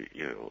enjoy,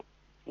 you know,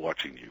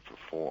 watching you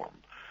perform,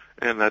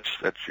 and that's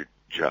your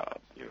job.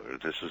 You know,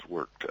 this is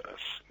work to us.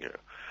 You know,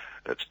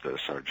 that's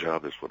our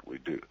job, is what we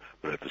do.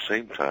 But at the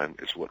same time,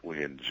 it's what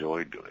we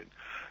enjoy doing.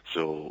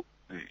 So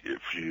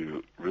if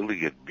you really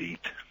get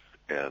beat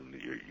and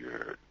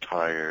you're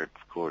tired,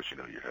 of course, you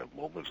know, you have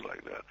moments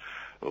like that.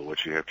 But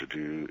what you have to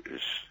do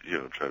is, you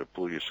know, try to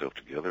pull yourself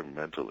together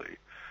mentally.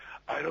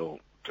 I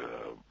don't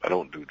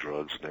do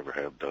drugs, never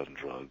have done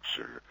drugs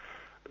or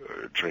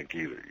drink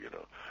either, you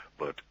know.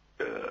 But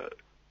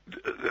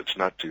that's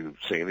not to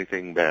say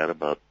anything bad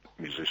about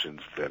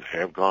musicians that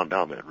have gone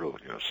down that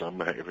road. You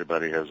know,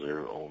 everybody has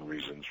their own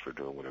reasons for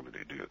doing whatever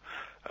they do.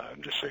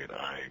 I'm just saying,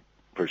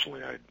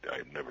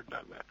 I've never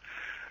done that.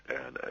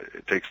 And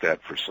it takes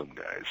that for some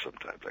guys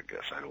sometimes, I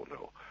guess. I don't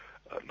know.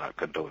 Not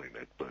condoning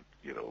it, but,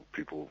 you know,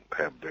 people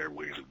have their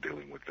ways of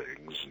dealing with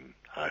things, and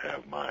I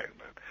have mine.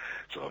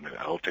 So, I mean,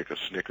 I'll take a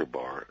Snicker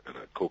bar and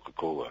a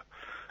Coca-Cola.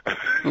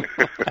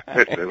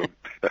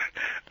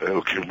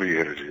 that'll give me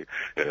energy,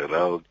 and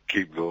I'll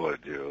keep going.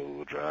 You know,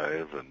 we'll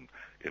drive and,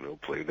 you know,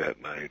 play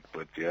that night.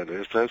 But, yeah,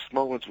 there's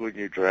moments when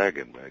you're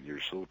dragging, man.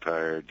 You're so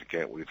tired, you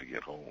can't wait to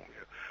get home.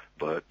 Yeah.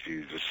 But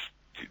you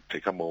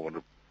take a moment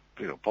to,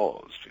 you know,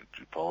 pause.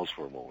 You pause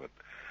for a moment.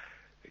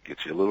 It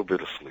gets you a little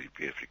bit of sleep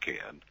if you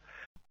can.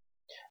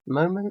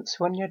 Moments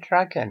when you're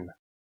dragging.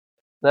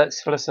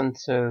 Let's listen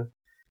to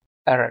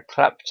Eric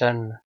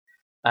Clapton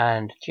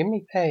and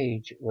Jimmy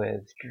Page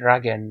with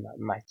Draggin'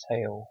 My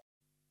Tail.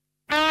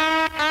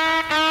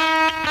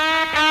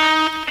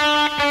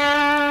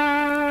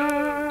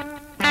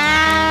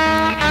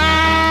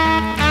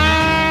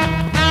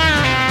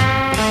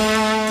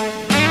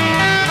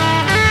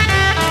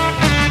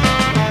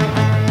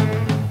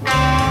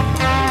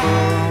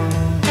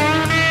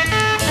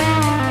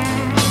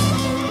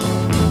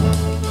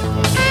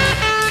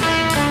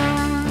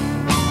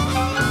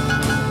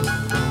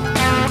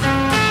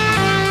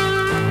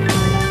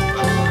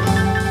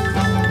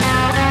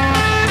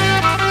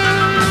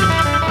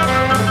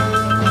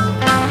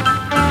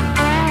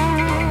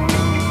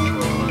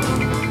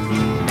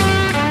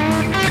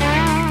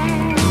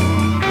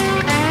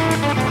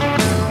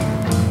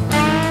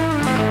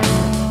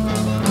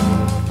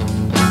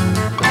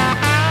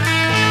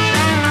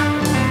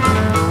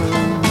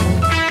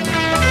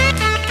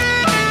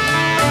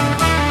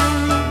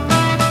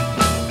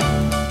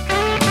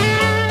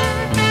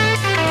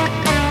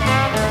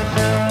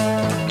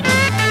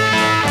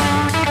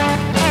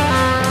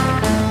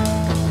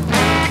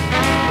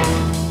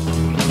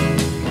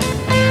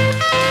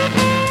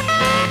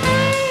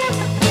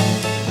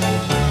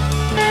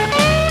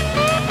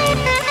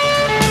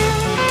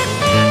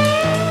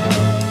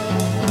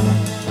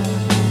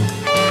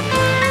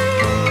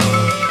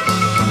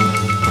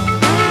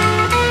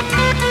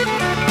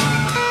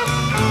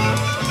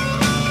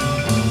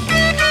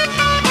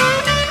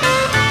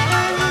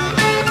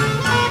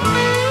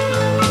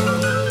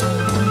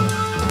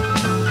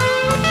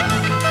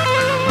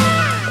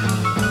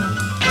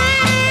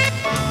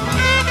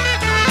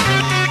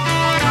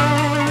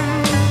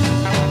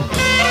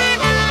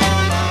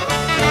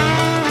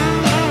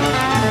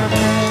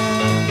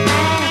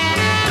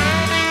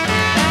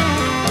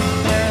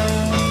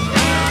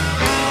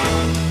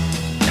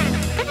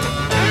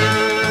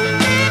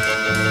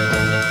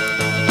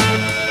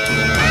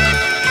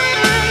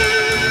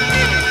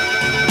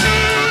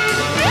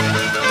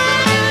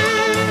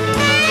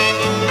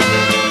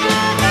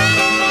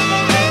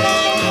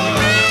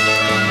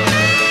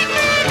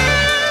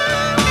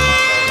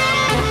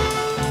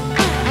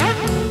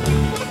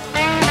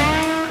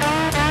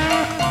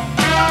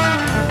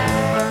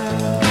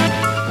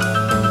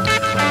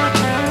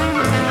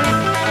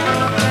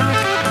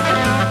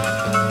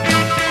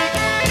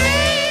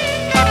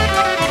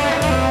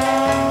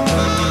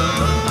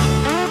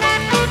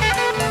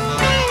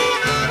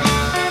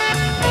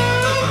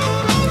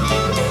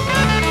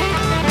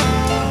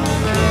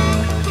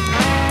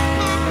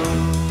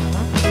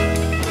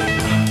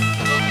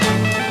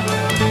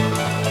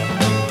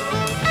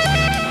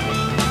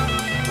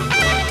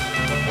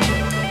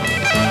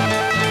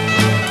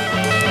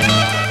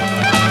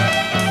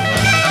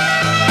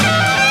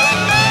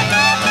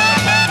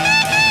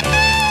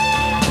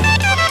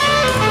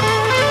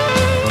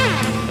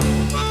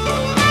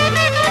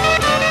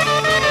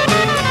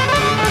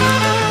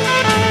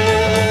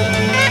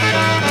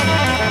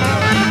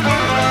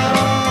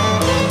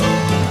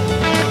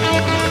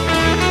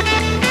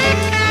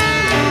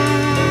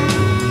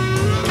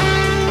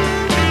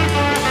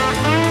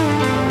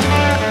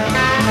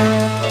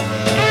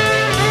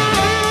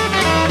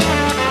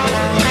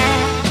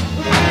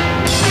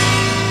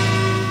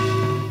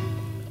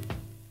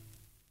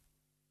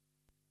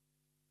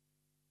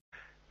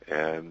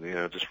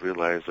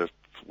 realize that's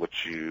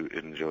what you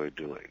enjoy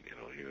doing. You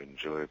know, you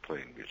enjoy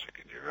playing music,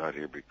 and you're out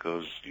here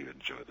because you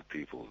enjoy the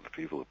people, and the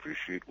people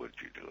appreciate what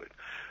you're doing.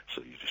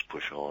 So you just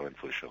push on and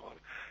push on.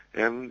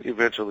 And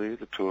eventually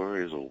the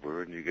tour is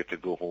over, and you get to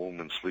go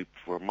home and sleep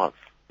for a month.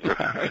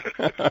 Right.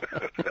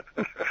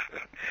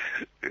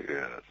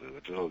 Yeah, so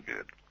it's all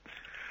good.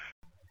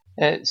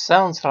 It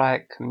sounds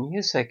like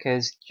music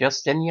is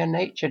just in your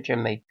nature,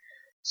 Jimmie.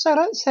 So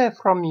let's hear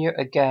from you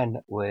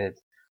again with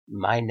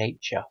My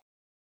Nature.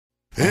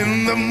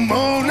 In the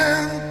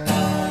morning,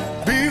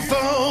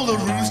 before the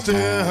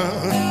rooster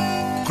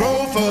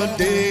crow for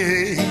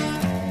day,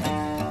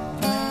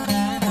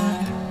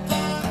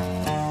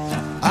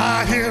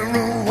 I hear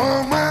a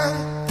woman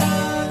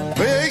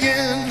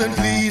begging and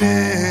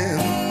pleading,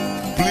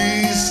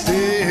 please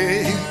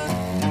stay.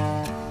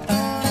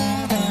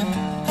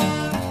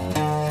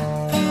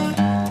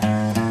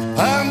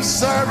 I'm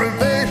sorry,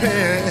 baby,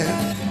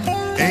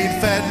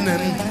 ain't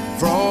fattening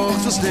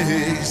frogs for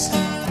snakes.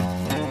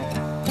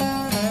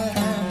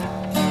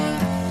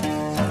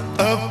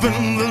 Up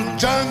in the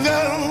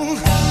jungle,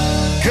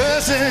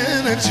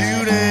 cussing and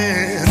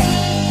shooting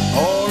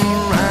all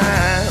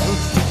around.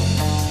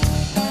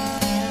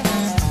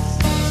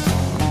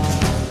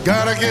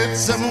 Gotta get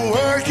some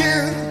work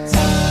in,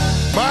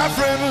 my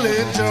friend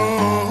Lee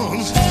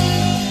Jones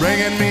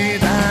bringing me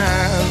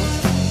down.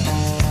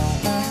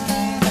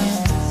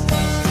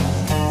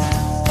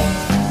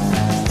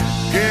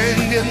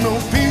 Can't get no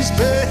peace,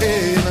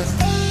 babe,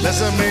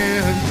 unless I'm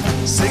in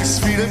 6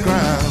 feet of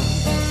ground.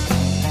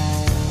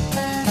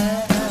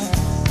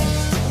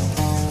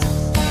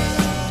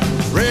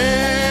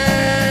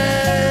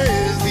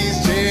 Raise these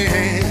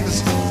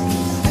chains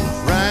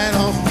right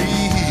off me.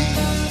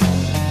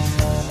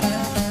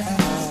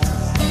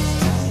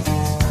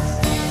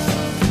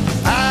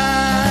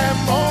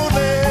 I'm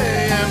only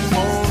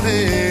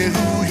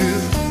who you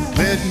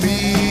let me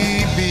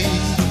be.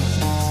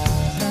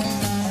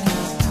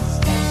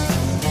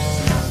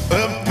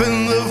 Up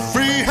in the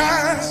free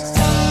house,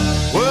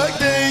 work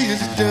day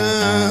is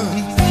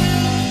done.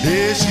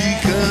 Here she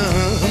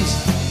comes.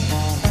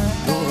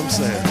 Know what I'm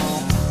saying?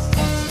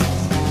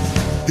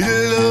 He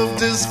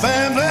loved his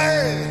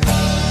family,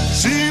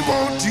 she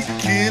want to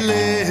kill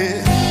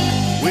it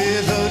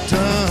with her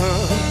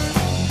tongue.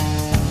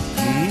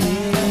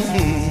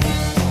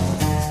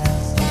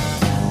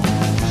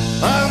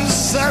 I'm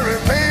sorry,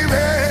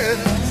 baby,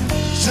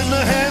 shouldn't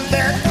have had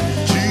that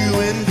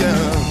chewing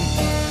gum.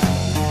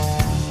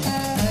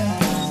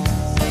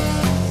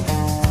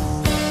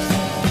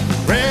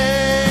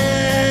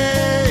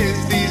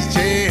 Raise these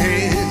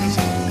chains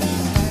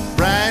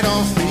right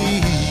off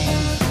me.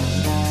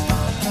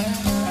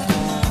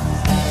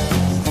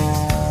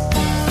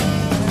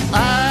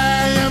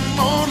 I'm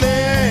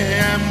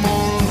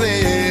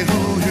only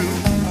who you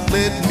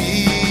let me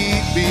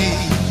be.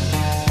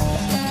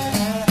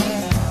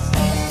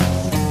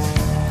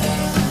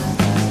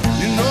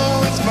 You know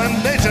it's my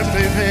nature,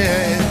 baby.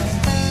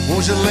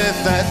 Won't you let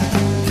that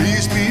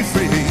beast be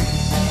free?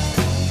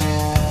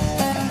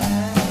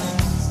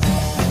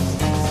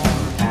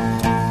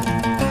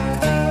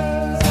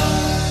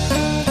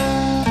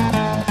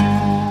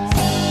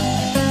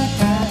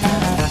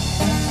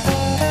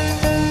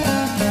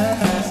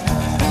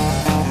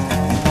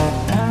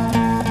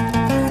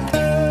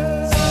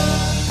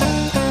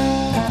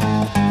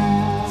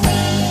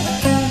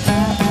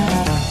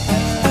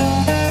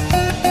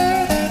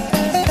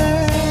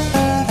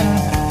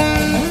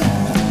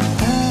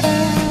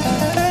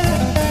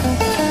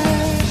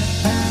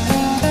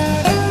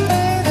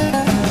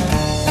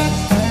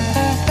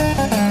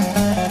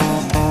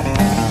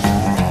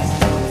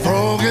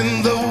 Frog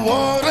in the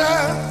water,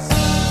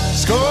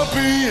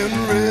 scorpion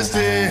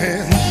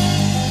resting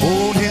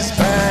on his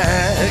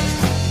back.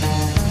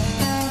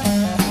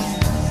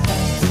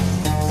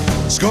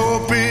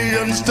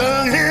 Scorpion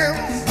stung him,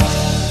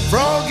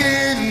 frog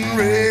getting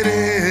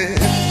ready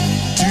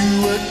to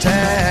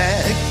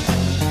attack.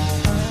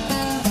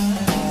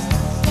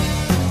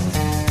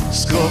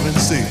 Scorpion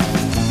sing,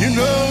 you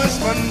know it's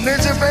my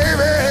nature,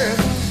 baby.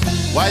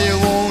 Why you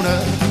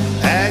wanna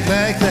act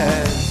like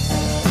that?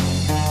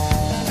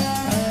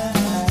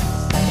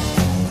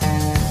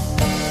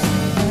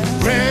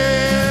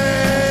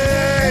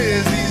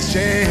 Raise these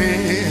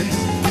chains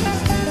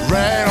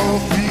right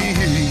off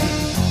me.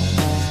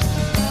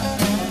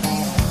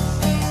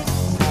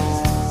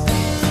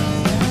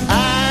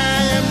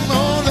 I'm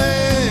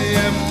only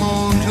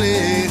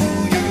who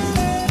you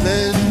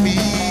let me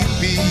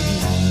be.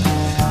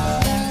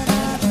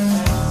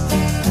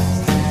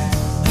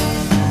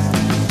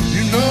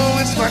 You know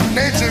it's my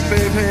nature,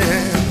 baby.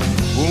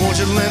 Won't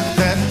you let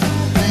that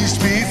beast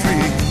be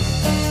free?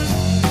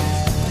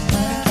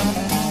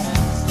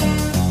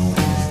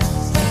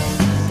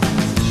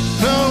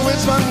 No,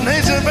 it's my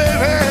nature,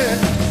 baby.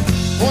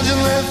 Won't you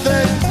let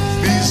that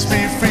beast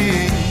be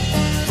free?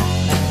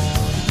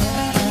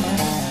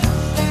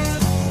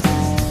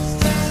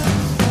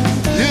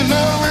 You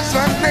know it's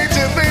my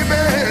nature,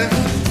 baby.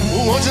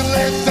 Won't you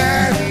let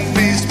that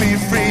beast be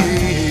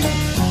free?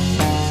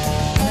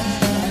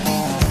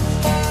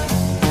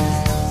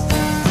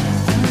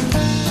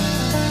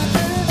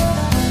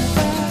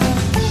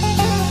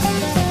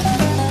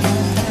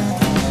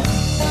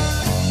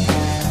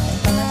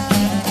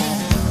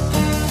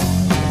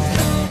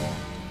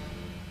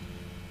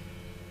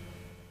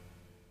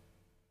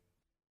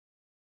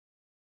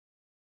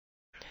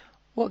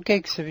 What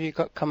gigs have you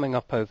got coming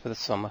up over the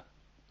summer?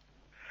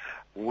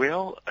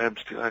 Well, I've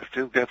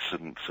still got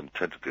some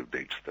tentative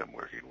dates that I'm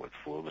working with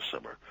for the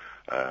summer.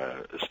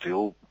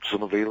 Still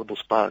some available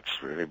spots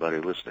for anybody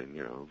listening,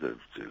 that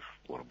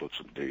want to book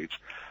some dates.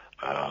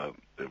 I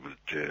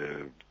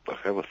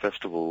have a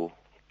festival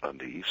on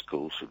the East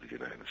Coast of the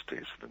United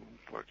States that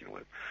I'm working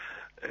with,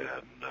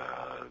 and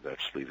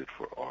that's slated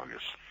for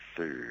August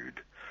 3rd.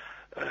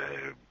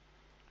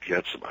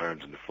 Got some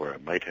irons in the fire. I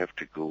might have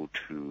to go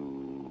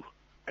to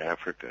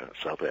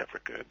South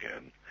Africa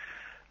again,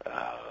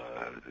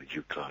 the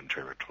Yukon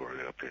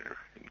Territory up here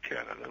in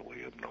Canada,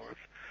 way up north,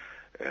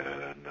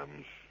 and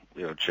I'm,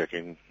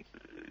 checking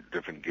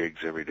different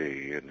gigs every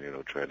day, and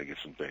trying to get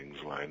some things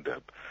lined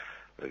up.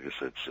 Like I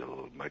said,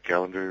 so my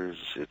calendar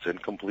it's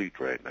incomplete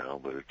right now,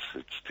 but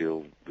it's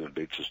still, the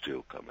dates are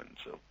still coming,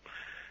 so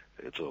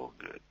it's all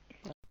good.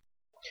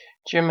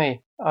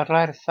 Jimmy, I'd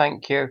like to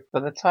thank you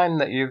for the time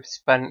that you've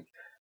spent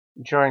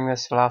during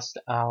this last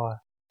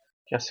hour,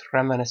 just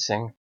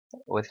reminiscing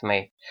with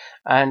me.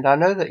 And I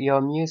know that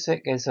your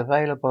music is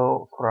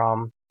available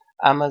from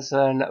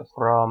Amazon,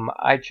 from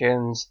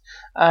iTunes,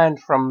 and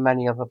from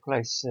many other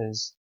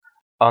places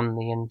on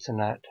the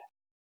internet.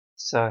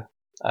 So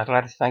I'd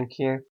like to thank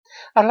you.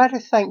 I'd like to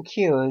thank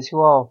you as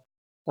well,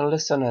 the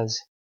listeners,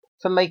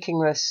 for making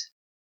this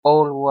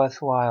all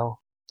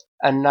worthwhile.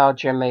 And now,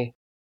 Jimmy,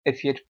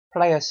 if you'd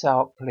play us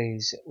out,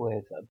 please,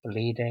 with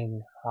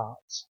Bleeding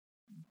Heart.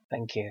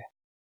 Thank you,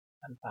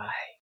 and bye.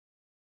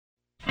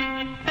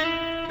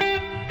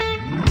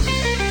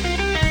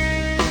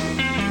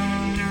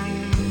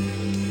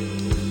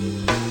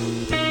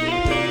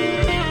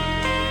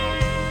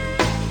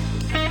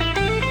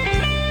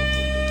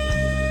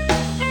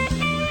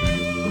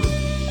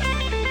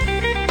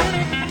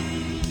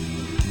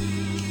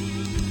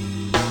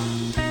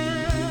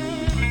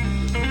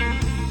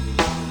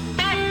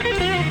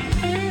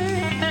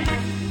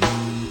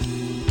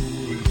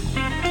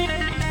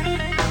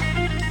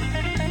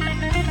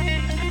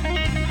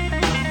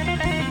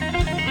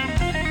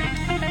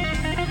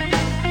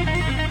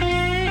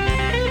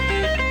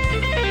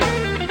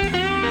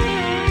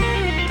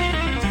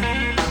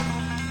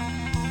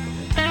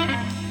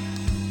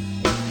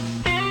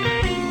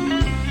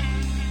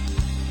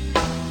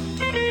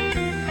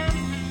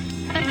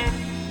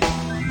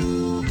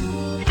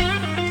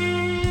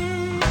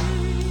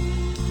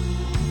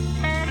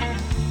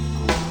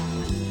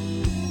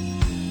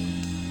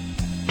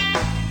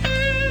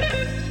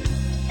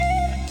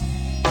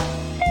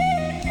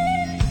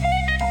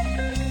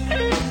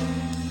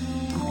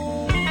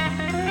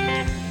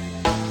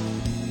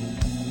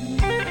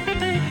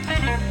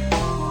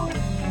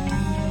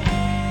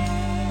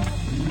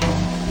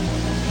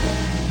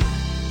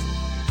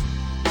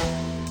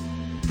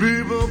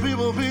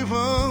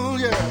 People,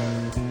 yeah.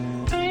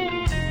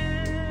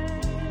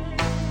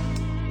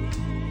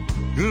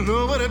 You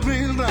know what it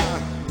means now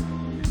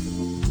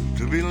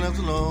to be left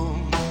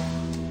alone.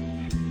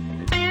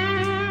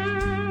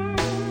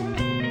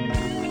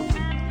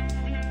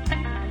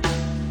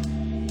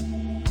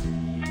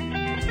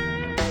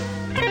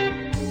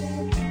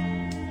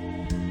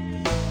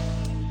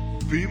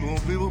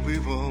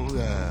 People,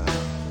 yeah.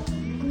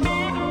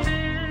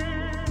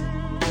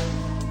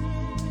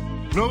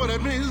 Know what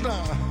it means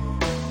now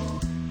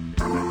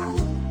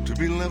to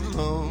be left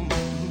alone.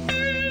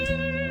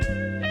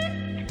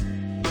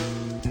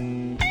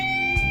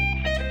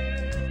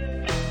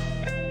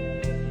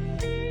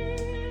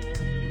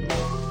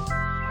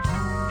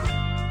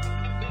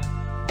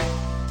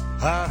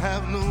 I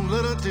have no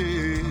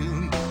liberty,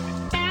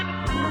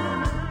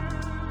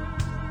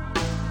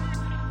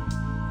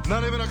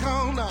 not even a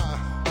call now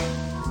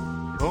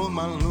on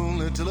my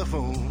lonely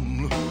telephone.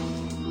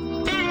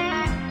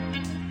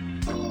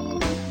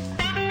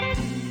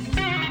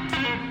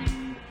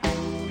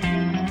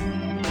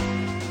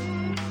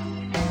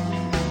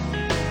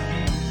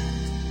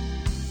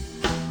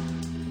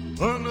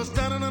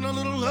 Understanding and a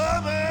little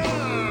loving,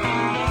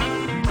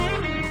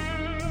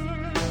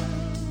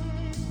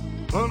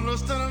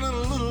 understanding and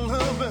a little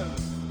loving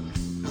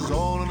is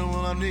all in the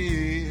world I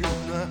need.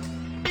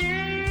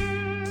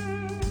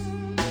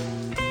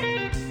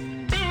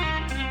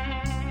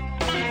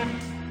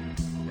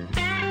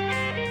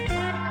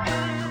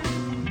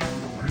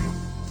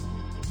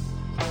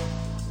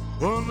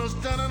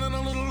 Understanding and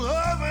a little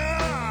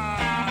loving,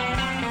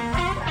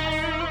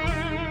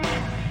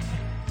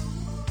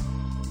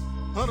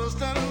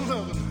 understanding and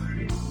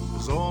loving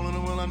is all in the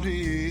world I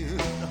need.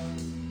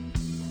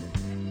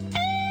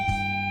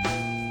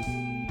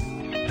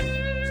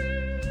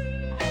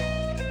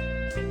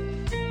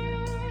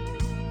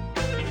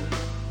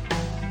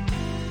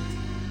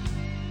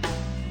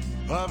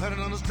 I've had an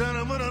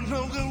understanding, but a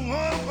no good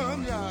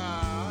woman,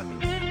 yeah.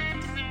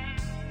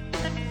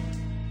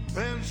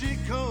 And she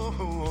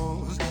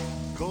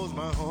caused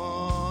my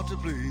heart to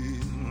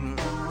bleed.